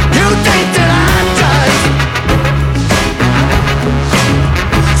 You think that I'm just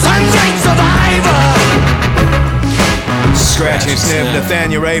some great survivor? Scratch and Sniff,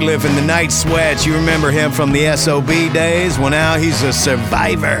 Nathaniel Rateliff and the Night Sweats. You remember him from the SOB days? Well, now he's a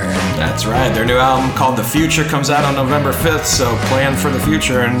survivor. That's right. Their new album called The Future comes out on November 5th, so plan for the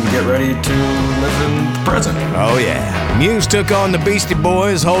future and get ready to live in the present. Oh, yeah. Muse took on the Beastie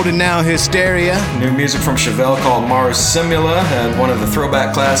Boys, holding now Hysteria. New music from Chevelle called Mars Simula, and one of the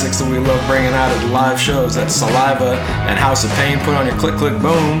throwback classics that we love bringing out at live shows, that's Saliva and House of Pain, Put on Your Click Click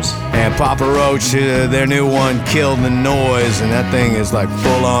Booms. And Papa Roach, their new one, Kill the Noise, and that thing is like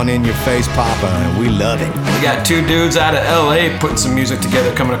full on in your face, Papa, and we love it. We got two dudes out of LA putting some music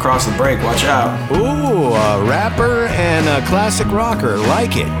together coming across the break. Watch out. Ooh, a rapper and a classic rocker.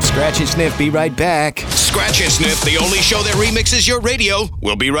 Like it. Scratch and Sniff, be right back. Scratch and Sniff, the only show that remixes your radio.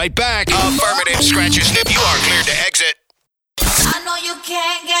 We'll be right back. Affirmative. Scratch and Sniff, you are cleared to exit. I know you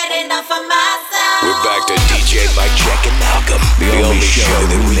can't get enough of my sound. We're back to DJ Mike Check and Malcolm, the only show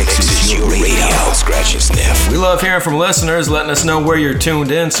that remixes your radio. Scratch and Sniff. We love hearing from listeners, letting us know where you're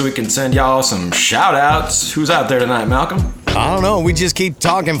tuned in so we can send y'all some shout outs. Who's out there tonight, Malcolm? I don't know. We just keep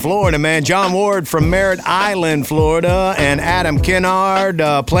talking Florida, man. John Ward from Merritt Island, Florida, and Adam Kennard,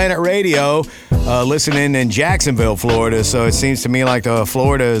 Planet Radio, listening in Jacksonville, Florida. So it seems to me like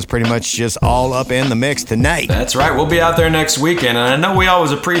Florida is pretty much just all up in the mix tonight. That's right. We'll be out there next weekend. And I know we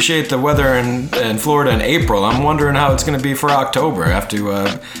always appreciate the weather in Florida in April. I'm wondering how it's going to be for October. I have to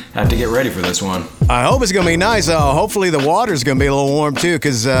get ready for this one. I hope it's going to be nice. Hopefully the water's going to be a little warm, too,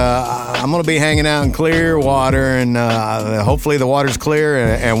 because I'm going to be hanging out in clear water, and hopefully the water's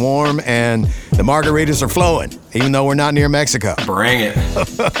clear and warm, and the margaritas are flowing, even though we're not near Mexico. Bring it.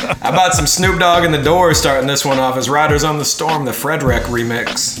 How about some Snoop Dogg and the Doors starting this one off as Riders on the Storm, the Fredwreck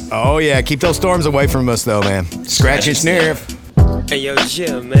remix. Oh, yeah. Keep those storms away from us, though, man. Scratch and Sniff. Hey, yo,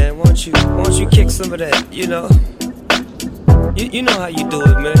 Jim, man, won't you kick some of that, you know? You know how you do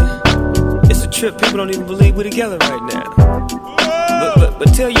it, man. It's a trip. People don't even believe we're together right now.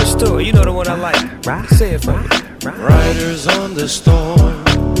 But tell your story. You know the one I like. Say it for me. Riders on the storm.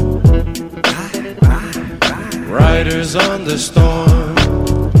 Riders on the storm.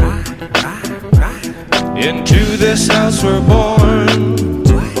 Into this house we're born.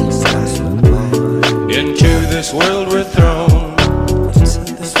 Into this world we're thrown.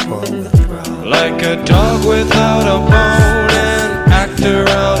 Like a dog without a bone, an actor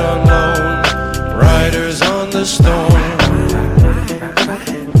out alone. Riders on the storm.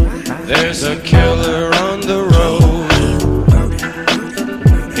 There's a killer on the road.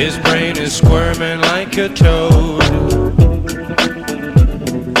 His brain is squirming like a toad.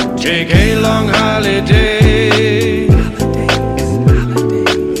 Take a long holiday.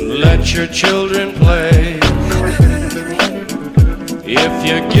 Let your children play. If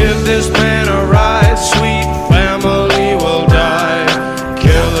you give this man a ride, sweet family will die.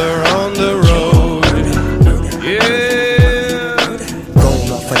 Killer on the road. Yeah.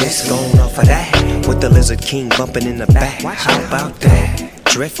 Going off of this, going off of that. With the Lizard King bumping in the back. How about that?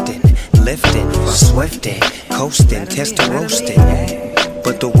 Drifting, lifting, swifting, coasting, testing, roasting.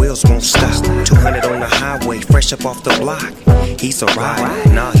 But the wheels won't stop. 200 on the highway, fresh up off the block. He's a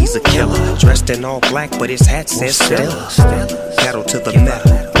rider, nah, he's a killer. Dressed in all black, but his hat says Stella. Pedal to the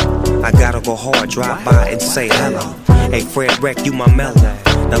metal. I gotta go hard, drive by and say hello. Hey, Fred Wreck, you my mellow.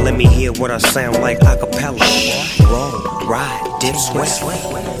 Now let me hear what I sound like a cappella. Roll, ride, dip, sweat.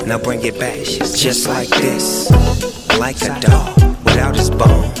 Now bring it back, just like this. Like a dog without his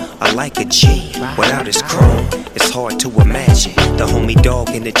bone. I like a G without his chrome. It's hard to imagine the homie dog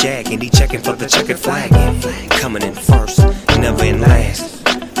in the jag and he checking for the checkered flag. Coming in first, never in last.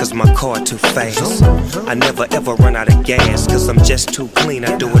 Cause my car too fast. I never ever run out of gas. Cause I'm just too clean,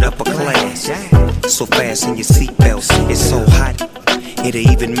 I do it upper class. So fast in your seatbelts, it's so hot, it'll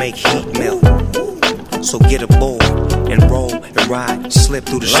even make heat melt. So get aboard and roll and ride, slip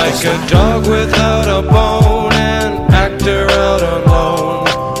through the storm. Like a dog without a bone, an actor out alone,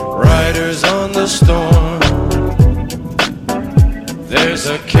 riders on the storm. There's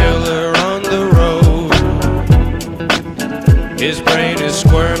a killer on the road. His brain is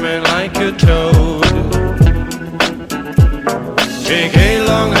squirming like a toad. Take a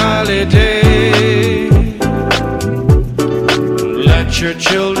long holiday. Let your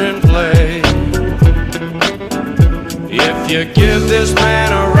children play. If you give this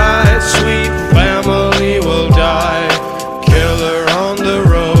man a ride, sweet family will die. Killer on the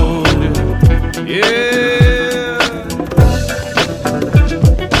road. Yeah.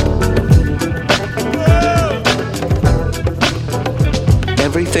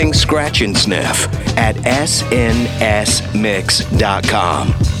 Everything Scratch and Sniff at snsmix.com.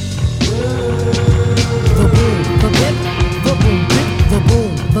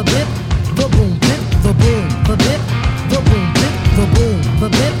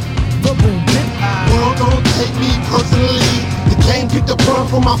 World don't take me personally. The game picked the pearl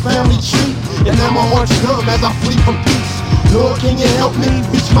from my family tree. And now my heart's numb as I flee from peace. Lord, can you help me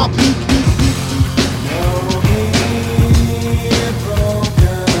reach my peak?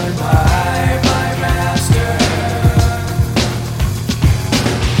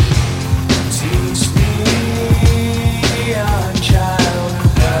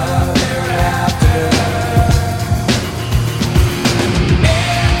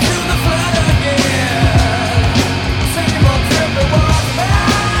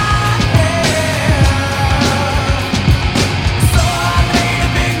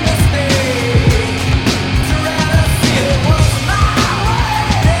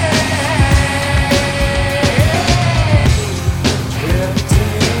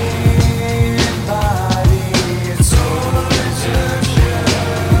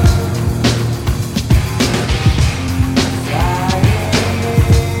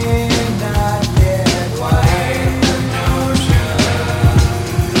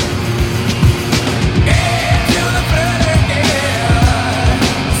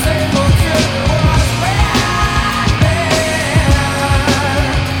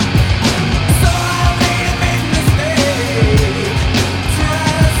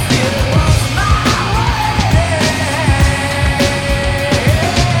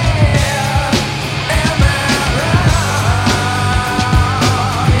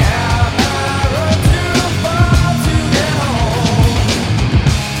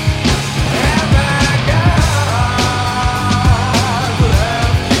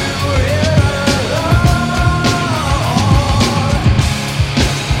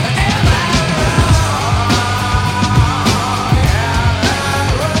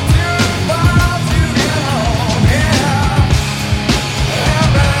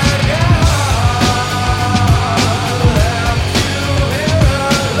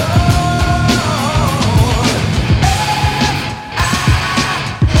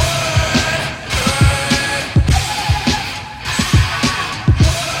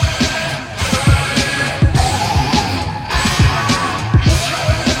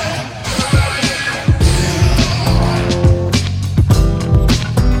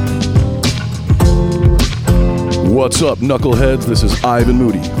 What's up, knuckleheads? This is Ivan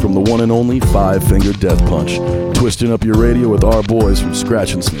Moody from the one and only Five Finger Death Punch, twisting up your radio with our boys from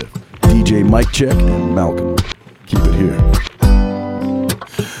Scratch and Sniff, DJ Mike Check and Malcolm. Keep it here.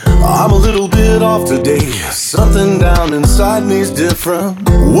 I'm a little bit off today. Something down inside me's different.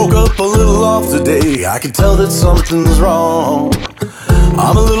 Woke up a little off today. I can tell that something's wrong.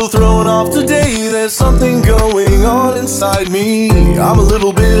 I'm a little thrown off today. There's something going on inside me. I'm a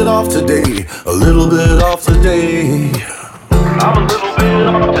little bit off today. A little bit off today. I'm a little bit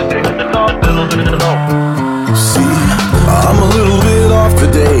off today. See, I'm a little bit off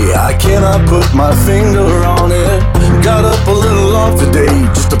today. I cannot put my finger on it. Got up a little off today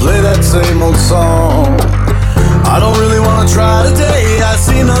just to play that same old song. I don't really wanna try today. I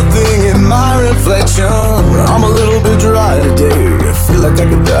see nothing in my reflection. I'm a little bit dry today. I feel like I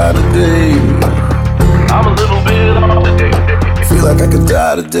could die today. I'm a little bit off today. Feel like I could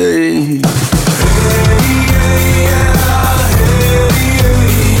die today. Hey, yeah, hey, yeah.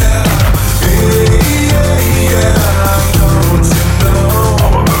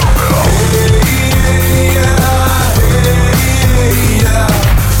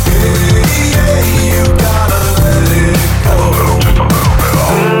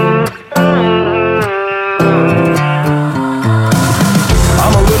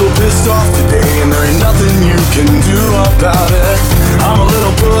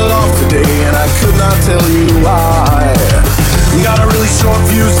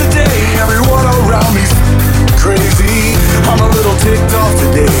 confused today. Everyone around me's crazy. I'm a little ticked off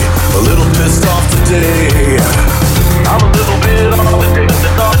today, a little pissed off today. I'm a little bit off today.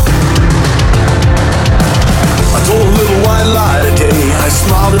 I told a little white lie today. I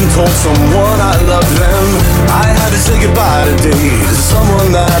smiled and told someone I loved them. I had to say goodbye today to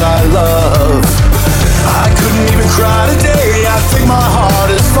someone that I love. I couldn't even cry today. I think my heart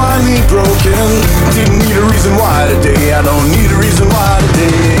is finally broken. Didn't need a reason why today. I don't need a reason why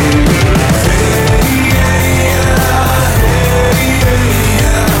today.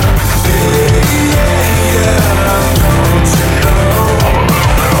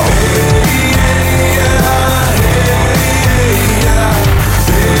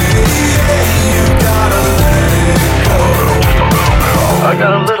 I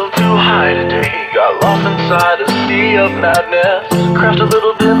got a little too high today. Got lost inside a sea of madness. Crashed a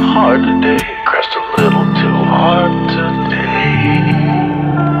little bit hard today. Crashed a little too hard today.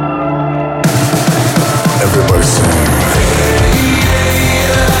 Everybody sing.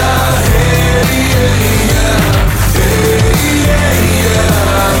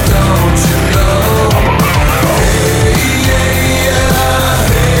 Don't you know?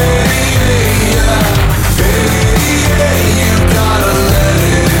 You gotta let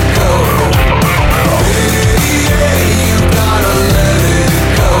it go. You gotta let it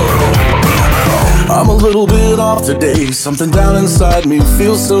go. I'm a little bit off today. Something down inside me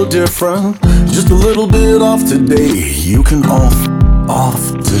feels so different. Just a little bit off today. You can off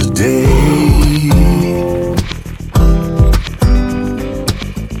today.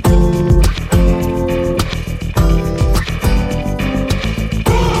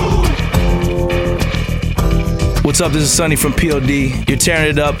 What's up? This is Sonny from POD. You're tearing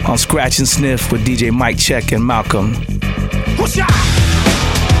it up on Scratch and Sniff with DJ Mike Check and Malcolm. What's up?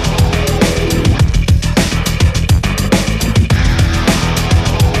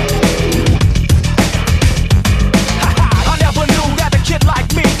 I never knew that a kid like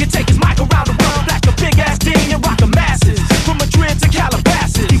me could take his mic around the world, black a big ass D and rock the masses. From Madrid to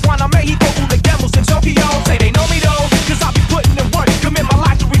Calabasas, Tijuana, Mexico, through the demos in Tokyo. Say they know me though, cause I be putting in work. Commit my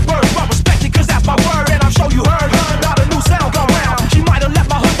life to rebirth, but respect it cause that's my word. And I'm sure you heard, not a new sound go round. She might have left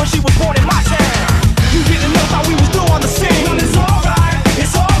my hood, but she was born in my town. You didn't know how we was doing on the scene. Well, it's alright,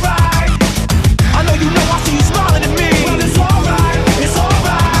 it's alright. I know you know I see you smiling at me. Well, it's alright, it's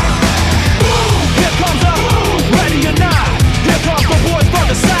alright. Here comes the ready or not. Here comes the boys from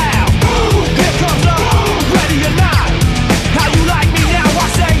the south. Here comes the ready or not. How you like me now? I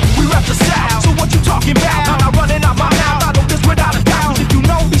say we rep the south. So what you talking about? I'm not running out my mouth. I know this without a doubt. If you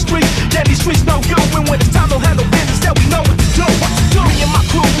know these streets, then these streets know you. And when it's time to handle business, then we know what to do. What to do? Me and my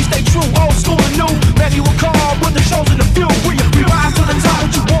crew, we stay true, old school and new. Many will call, we're the chosen a few. We rise to the top,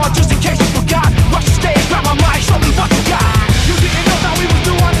 what you want, just in case you forgot. Rush the stage, grab my mic, show me what you got. You didn't know how we was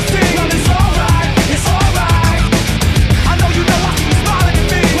doing on the scene. Well, it's alright, it's alright. I know you know I see you smiling at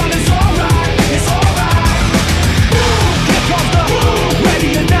me. Well, it's alright, it's alright. Here comes the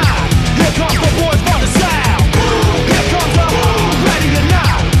ready or not. Here comes the boys from the south. Here comes the ready or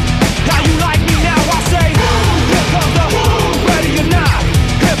not. How you like me now? I say, here comes the ready or not.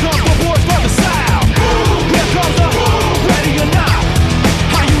 Here comes the boys from the south. Here comes the ready or not.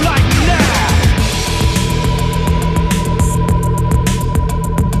 How you like me now?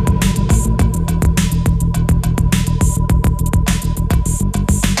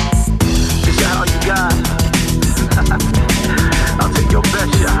 Is that all you got? I'll take your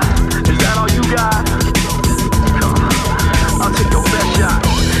best shot. Is that all you got? Come on. I'll take your best shot.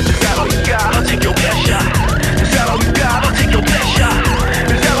 Is that all you got? I'll take your best shot. Is that all you got? I'll take your best shot.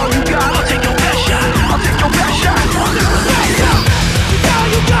 Is that all you got? I'll take your best shot. I'll take your best shot. I'll take your best shot. Is that all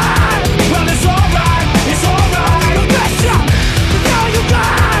you got? Well, it's alright. It's alright. Your best shot. Is that all you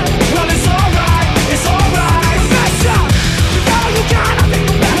got? Well, it's alright. It's alright. Your best shot. Is that all you got? I'll take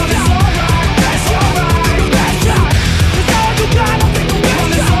your best shot. It's alright. It's alright. Your best shot. Is that all you got? I'll take your best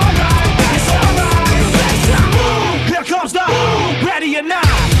shot. It's alright. It's alright. Your best shot. Here comes the ready or not.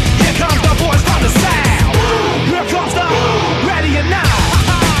 Here comes the boys from the south. Here comes the ready or not.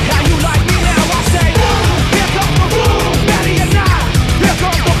 How you like me now? I say, here comes the ready or not. Here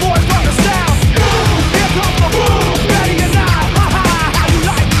comes the boys from the south. Here comes the ready or not. How you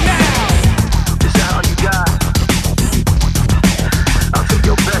like me now? Is that all you got? I'll take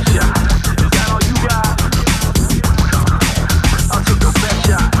your best shot. Is that all you got? I'll take your best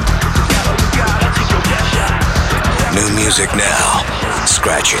shot. Is that all you got? I'll take your best shot. New music now.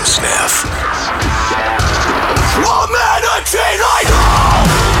 Scratch and Sniff. Humanity right now!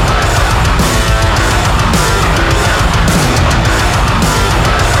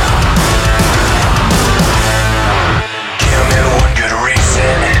 Give me one good reason.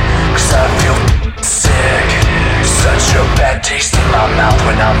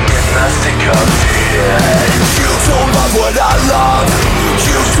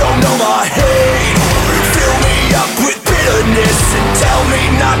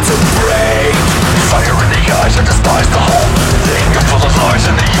 eyes, I despise the whole thing. You're full of lies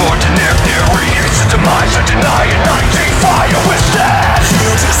and the ordinary. It's a demise I deny and I defy your wishes.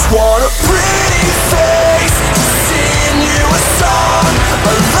 You just want a pretty face to sing you a song,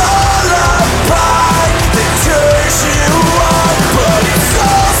 a lullaby that turns you on. But it's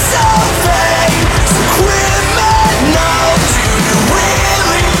all so vain, so criminal. Do you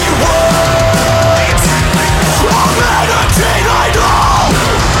really want? I'm entertained, I know.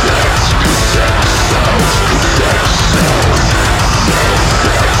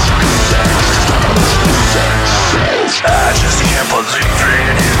 I just can't believe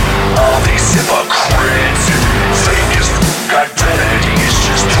in you. All these hypocrites. Fake identity is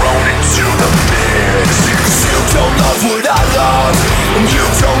just thrown into the mix. 'Cause you don't love what I love, and you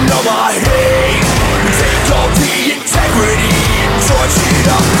don't know my hate. Take all the integrity and torch it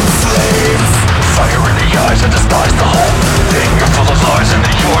up in flames. Fire in the eyes, I despise the whole thing. You're full of lies and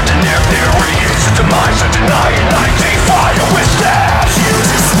the ordinary. It's a demise I deny and I defy your wishes. You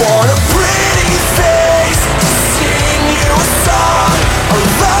just want a pretty face to sing you a song, a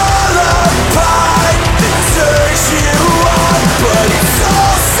lullaby that turns you on. But it's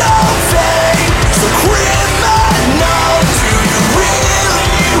all so vain, so criminal. Do you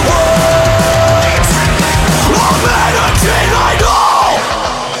really want? I'm entertained, I know.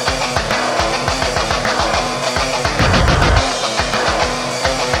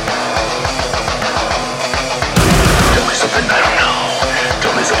 Tell me something I don't know.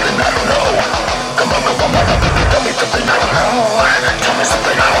 Tell me something I don't know. Come on, mother. Tell me something I don't know. Tell me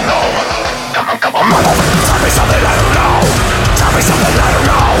something I don't know. Come on, mother. Tell me something I don't know. Tell me something I don't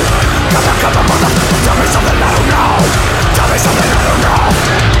know. Come on, mother. Tell me something I don't know. Tell me something I don't know.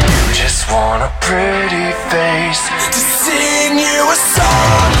 You just want a pretty face to sing you a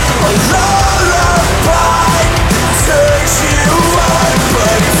song, a lullaby that turns you on.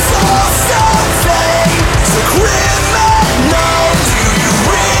 But it's all so vain, so criminal. Do you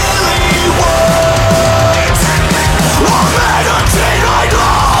really want? I'm entertained, I know.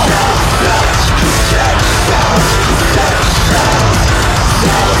 I'm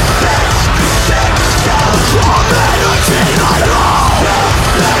entertained, I know.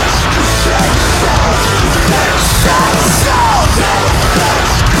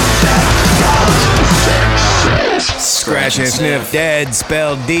 Scratch and Sniff Dead,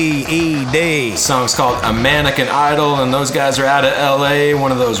 spelled D-E-D. The song's called A Mannequin Idol, and those guys are out of LA,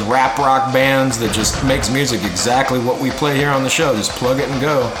 one of those rap rock bands that just makes music exactly what we play here on the show. Just plug it and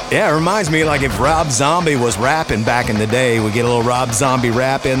go. Yeah, it reminds me like if Rob Zombie was rapping back in the day, we get a little Rob Zombie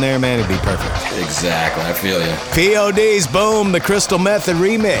rap in there, man, it'd be perfect. Exactly, I feel you. POD's Boom, the Crystal Method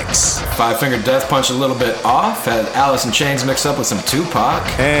remix. Five Finger Death Punch a little bit off, had Alice in Chains mixed up with some Tupac.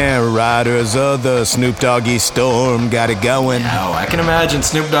 And Riders of the Snoop Doggy Storm got it going. Oh, I can imagine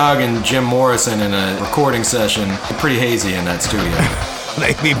Snoop Dogg and Jim Morrison in a recording session. Pretty hazy in that studio.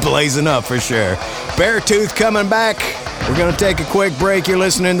 They'd be blazing up for sure. Beartooth coming back. We're going to take a quick break. You're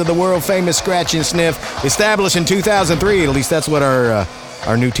listening to the world famous Scratch and Sniff, established in 2003. At least that's what our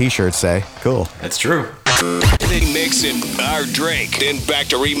new t-shirts say. Cool. That's true. Mixing our Drake, then back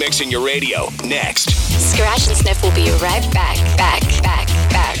to remixing your radio. Next. Scratch and Sniff will be right back.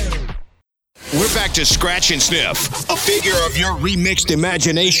 We're back to Scratch and Sniff, a figure of your remixed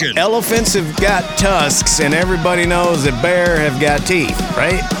imagination. Elephants have got tusks, and everybody knows that bear have got teeth,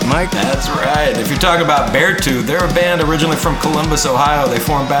 right, Mike? That's right. If you're talking about Beartooth, they're a band originally from Columbus, Ohio. They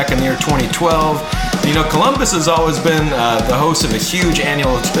formed back in the year 2012. You know, Columbus has always been the host of a huge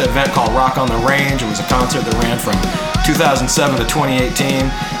annual event called Rock on the Range. It was a concert that ran from 2007 to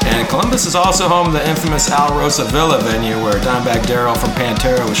 2018. And Columbus is also home to the infamous Alrosa Villa venue where Dimebag Darrell from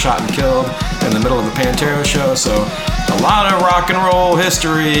Pantera was shot and killed in the middle of the Pantera show. So a lot of rock and roll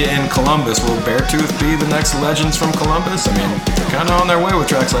history in Columbus. Will Beartooth be the next legends from Columbus? I mean, they're kind of on their way with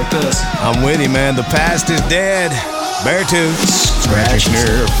tracks like this. I'm with you, man. The past is dead. Beartooth. Scratch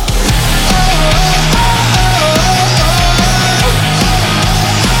nerve.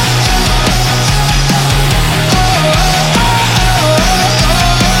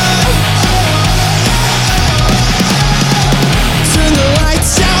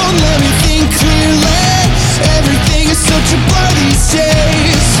 Let me think clearly. Everything is such a blur these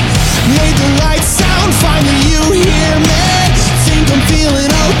days. Made the right sound, finally you hear me. Think I'm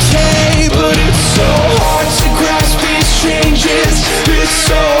feeling okay, but it's so hard to grasp these changes. It's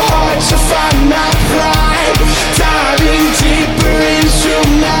so hard to find my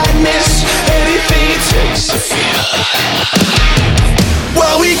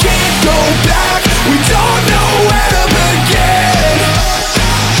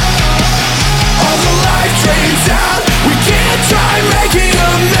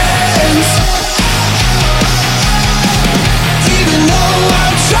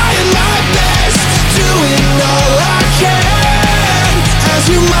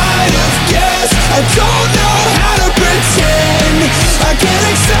I don't know how to pretend. I can't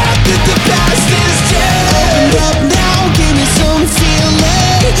accept that the past is dead. Open up now, give me some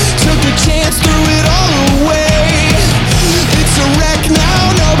feeling. Took a chance, threw it all away. It's a wreck now,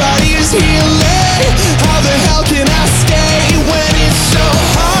 nobody's healing. How the hell can I stay when it's so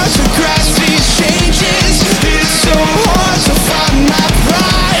hard to grasp these changes? It's so hard to find my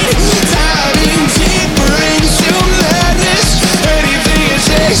pride. Diving deeper into madness. Anything it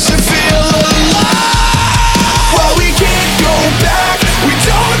takes to feel alive. Well, we can't go back. We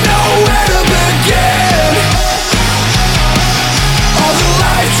don't know where to begin. All the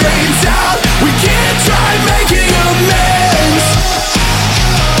life drains out. We can't try making amends.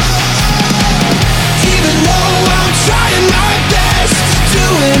 Even though I'm trying my best,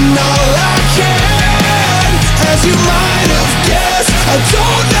 doing all I can. As you might have guessed, I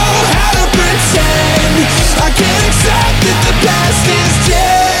don't know how to pretend. I can't accept that the past is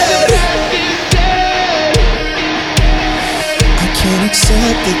dead. I can't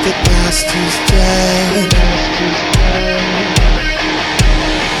accept that the past is dead.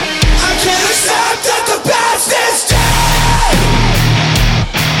 I can't accept that the past is dead.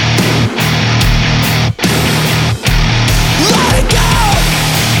 Let it go.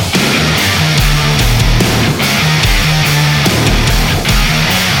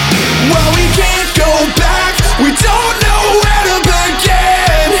 Well, we can't go back. We don't know where to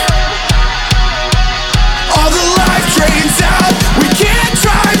begin. All the life drains out. We can't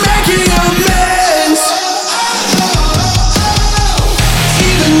try making amends.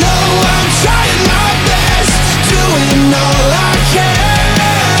 Even though I'm trying my best, doing all I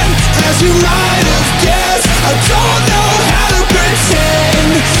can. As you might have guessed, I don't know how to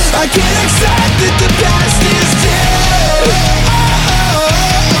pretend. I can't accept that the past is dead.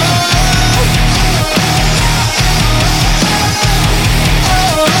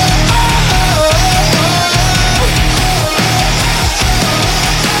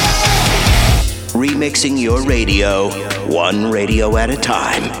 Remixing your radio, one radio at a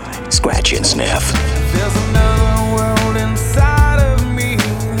time. Scratch and Sniff. There's another world inside of me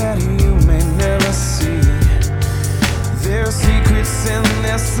that you may never see. There's secrets in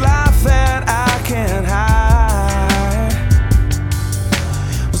this life that I can't hide.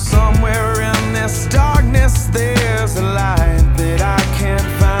 Somewhere in this darkness there's a light that I can't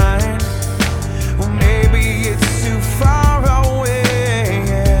find. Well, maybe it's too far away,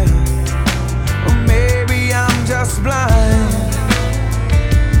 yeah. Or maybe I'm just blind.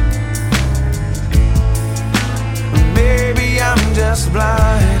 Maybe I'm just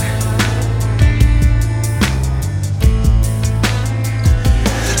blind.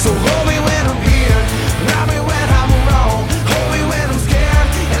 So hold me when I'm here, love me when I'm wrong. Hold me when I'm scared,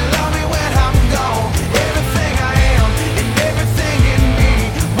 and love me when I'm gone. Everything I am, and everything in me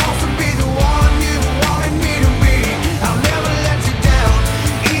wants to be the one you wanted me to be. I'll never let you down,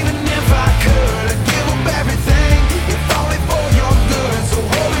 even if I could. I'd give up everything, if only for your good. So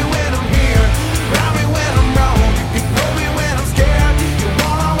hold me when I'm here, love me when I'm wrong. You hold me when I'm scared, you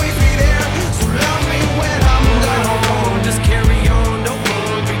won't always be there. So love me when I'm gone. Just carry on, don't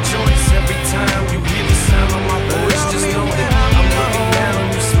rejoice every time you hear the sound of my voice. Just know that I'm looking down,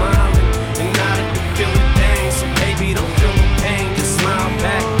 you smiling, and I didn't feel a thing. So baby, don't feel no pain, just smile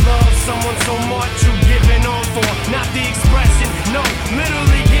back. Love someone so much you giving on for, not the expression, no,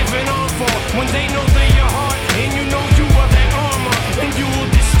 literally giving on for. When they know they're your heart, and you know you are their armor, and you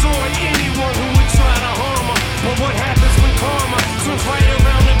will destroy anyone who would try to harm her. But what happens when karma turns right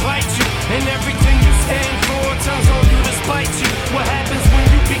around and bites you, and everything you stand for turns on you to spite you? What happens when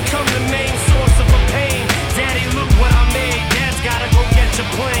you become the main source of a pain? Daddy, look what I made. Dad's gotta go get your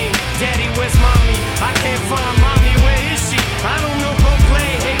plane. Daddy, where's mommy? I can't find mommy. Where is she? I don't know. Go play,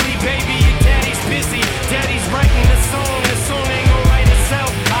 Haley, baby. Your daddy's busy. Daddy's writing the song. The song ain't gonna write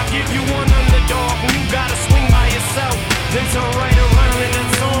itself. I'll give you one underdog, and you gotta swing by yourself. Then turn right around in that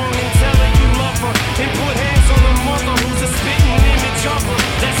song and tell her you love her, and put hands on her mother who's a spitting image of her.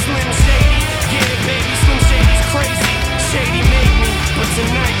 That's Slim Shady. Get it, baby. Slim Shady's crazy. Shady made me, but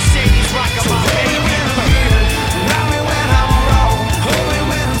tonight Shady's rockin' my baby. Love me when I'm wrong, hold me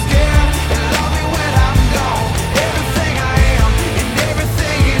when I'm scared, and love me when I'm gone. Everything I am, and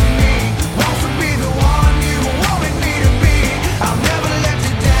everything in me wants to be the one you wanted me to be. I'll never let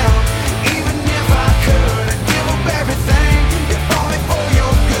you down, even if I could. I'd give up everything, if only for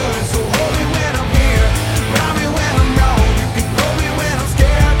your good. So hold me when I'm here, love me when I'm wrong. You can hold me when I'm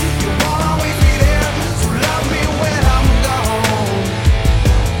scared, you won't always be there. So love me when I'm gone.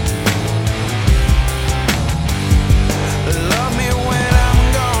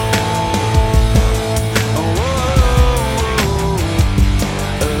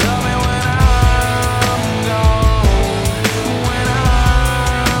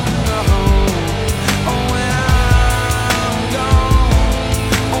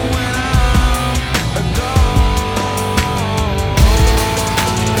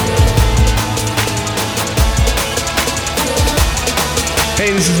 Hey,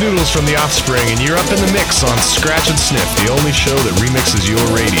 this is Noodles from The Offspring, and you're up in the mix on Scratch and Sniff, the only show that remixes your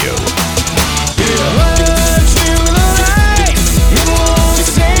radio.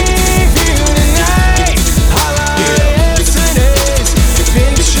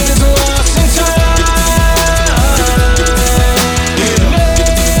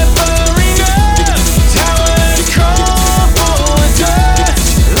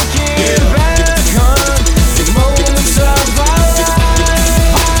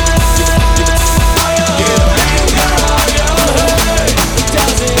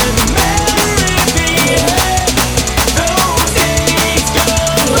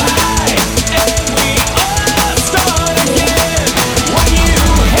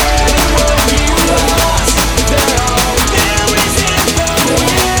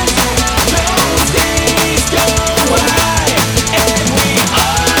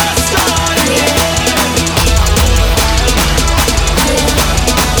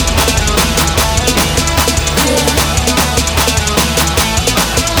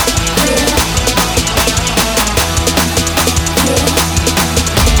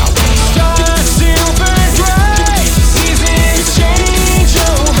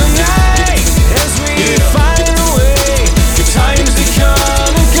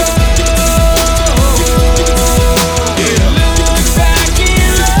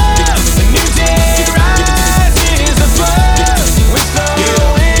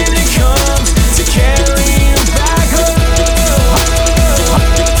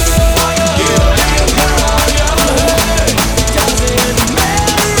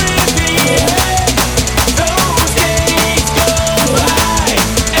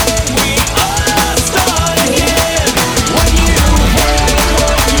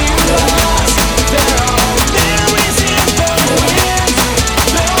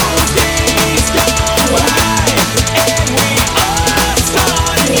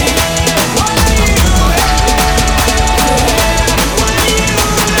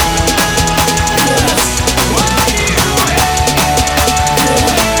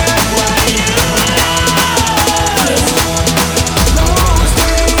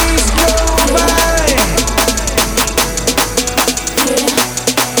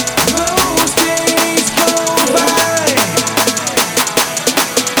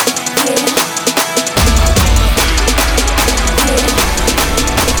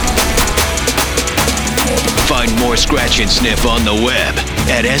 Scratch and Sniff on the web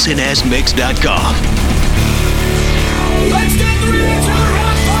at snsmix.com. Let's get ready to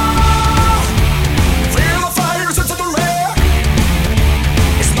rock! Feel the fire, sense of the rare.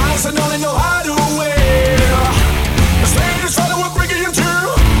 It's smiles and only know how to wear. The stage is trying to bring you to.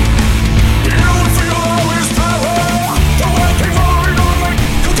 You will feel always power. The working hard on me.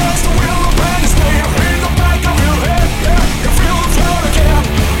 Go touch the wheel of pen and stay in the back of your head. You feel the floor again.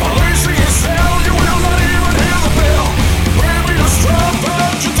 Unleashing yourself, you will not even hear the bell. Baby, you're strong,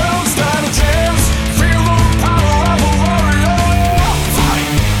 but you don't stand a chance. Feel the power of a warrior.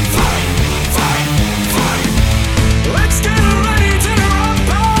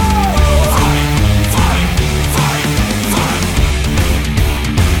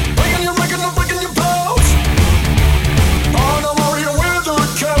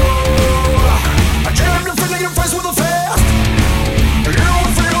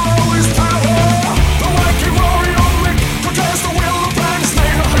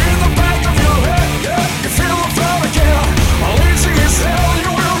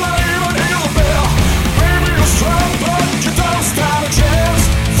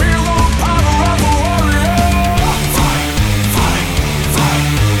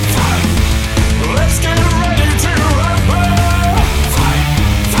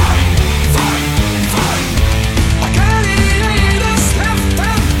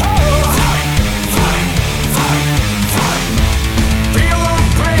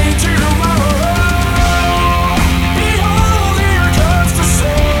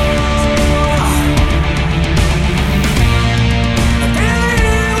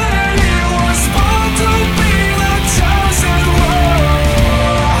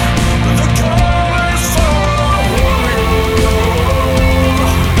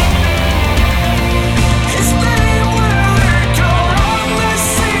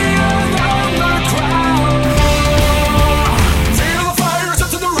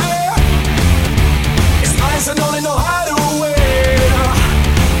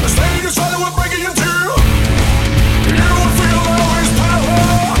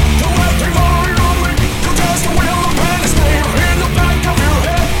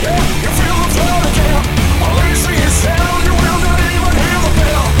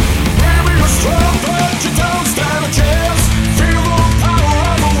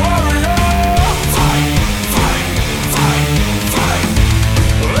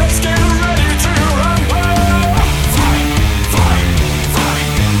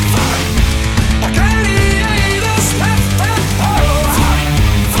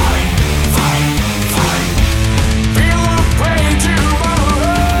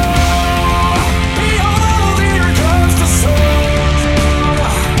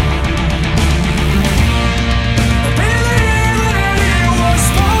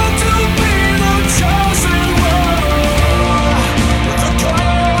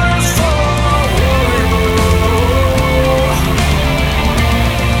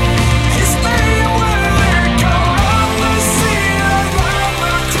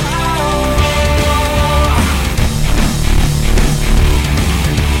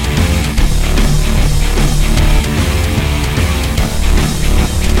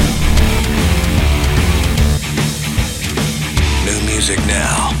 music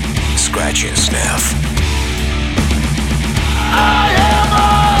now. Scratch and Sniff. I am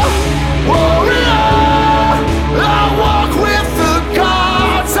a warrior. I walk with the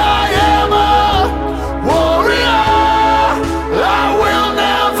gods. I am a warrior. I will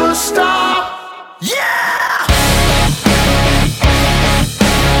never stop. Yeah!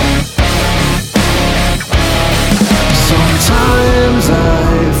 Sometimes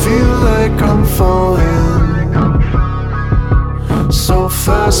I feel like I'm falling so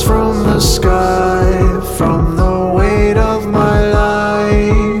fast from the sky, from the weight of my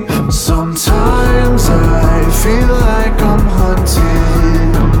life. Sometimes I feel like I'm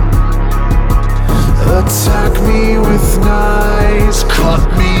hunted. Attack me with knives, cut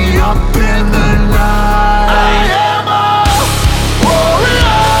me up in the night. I am a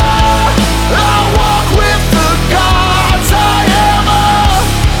warrior. I walk with the gods. I am a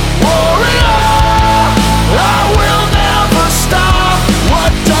warrior. I will never stop.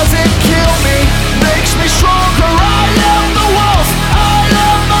 What doesn't kill me makes me stronger. I am the wolf. I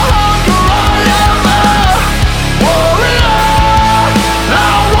am the hunger. I am a warrior.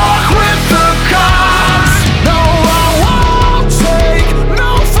 I walk with the gods. No, I won't take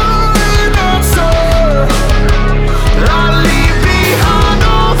no for an answer. I leave behind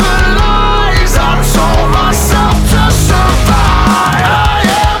all the lies I told myself to survive. I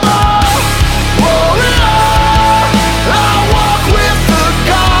am a warrior. I walk with the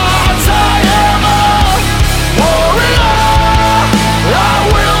gods. I am a warrior. I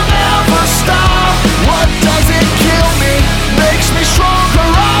will never stop. What doesn't kill me makes me stronger.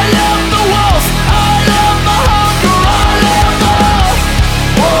 I am the wolf. I am the hunger. I am a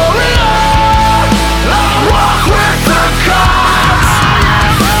warrior. I walk with the gods.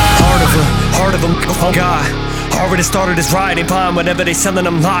 Heart of them, oh God. Already started this riding pine. Whenever they selling,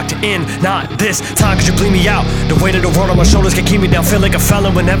 I'm locked in. Not this time, cause you bleed me out. The weight of the world on my shoulders can keep me down. Feel like a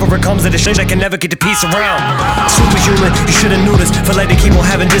felon whenever it comes to this shit. I can never get the peace around. Superhuman, you should've knew this. Feel like they keep on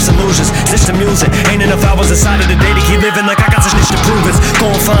having disillusions. This the music, ain't enough hours inside of the day to keep living like I got some shit to prove it.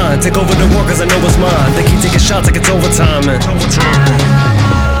 Going fine, take over the world cause I know it's mine. They keep taking shots like it's overtime, man.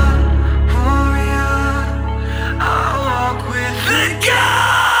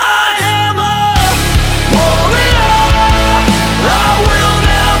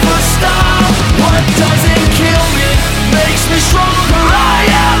 Doesn't kill me, makes me stronger. I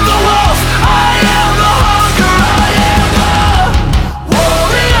am the wolf. I am the hunger. I am a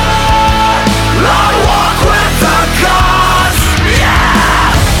warrior. I walk with the gods.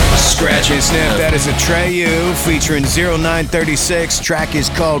 Yeah. Scratch and Sniff, that is Atreyu featuring 0936. Track is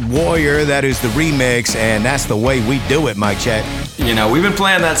called Warrior. That is the remix, and that's the way we do it, Mike Check. You know, we've been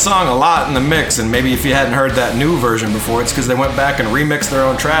playing that song a lot in the mix, and maybe if you hadn't heard that new version before, it's because they went back and remixed their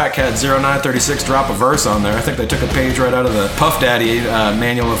own track, had 0936 drop a verse on there. I think they took a page right out of the Puff Daddy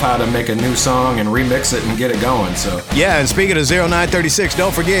manual of how to make a new song and remix it and get it going. So yeah, and speaking of 0936,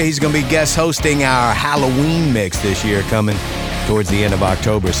 don't forget he's going to be guest hosting our Halloween mix this year coming towards the end of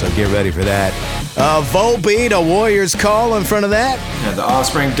October, so get ready for that. Volbeat, A Warrior's Call in front of that. Yeah, The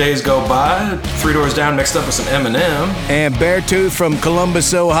Offspring, Days Go By. Three Doors Down mixed up with some Eminem. And Beartooth from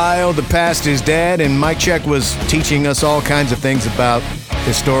Columbus, Ohio, The Past is Dead. And Mike Check was teaching us all kinds of things about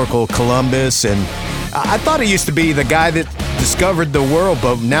historical Columbus. And I thought he used to be the guy that discovered the world,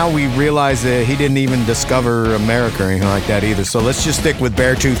 but now we realize that he didn't even discover America or anything like that either. So let's just stick with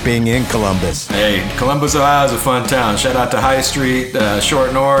Beartooth being in Columbus. Hey, Columbus, Ohio is a fun town. Shout out to High Street,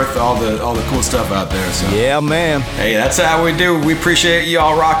 Short North, all the cool stuff out there. So. Yeah, man. Hey, that's how we do. We appreciate you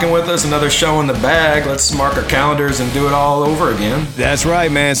all rocking with us. Another show in the bag. Let's mark our calendars and do it all over again. That's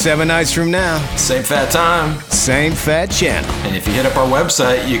right, man. 7 nights from now. Same fat time. Same fat channel. And if you hit up our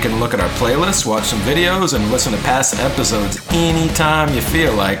website, you can look at our playlist, watch some videos, and listen to past episodes anytime you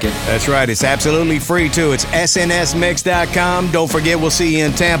feel like it. That's right. It's absolutely free, too. It's snsmix.com. Don't forget, we'll see you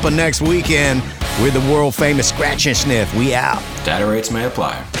in Tampa next weekend. We're the world-famous Scratch and Sniff. We out. Data rates may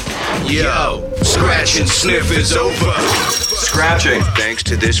apply. Yo, Scratch and Sniff is over. Scratching. Thanks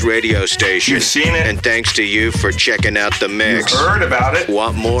to this radio station. You've seen it. And thanks to you for checking out the mix. You've heard about it.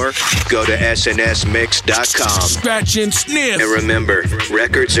 Want more? Go to snsmix.com. Scratch and Sniff. And remember,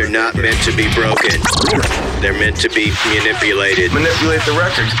 records are not meant to be broken. They're meant to be manipulated. Manipulate the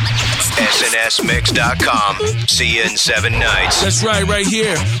record. snsmix.com. See you in 7 nights. That's right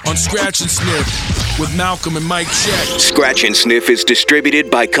here on Scratch and Sniff with Malcolm and Mike Check. Scratch and Sniff is distributed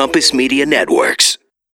by Compass Media Networks.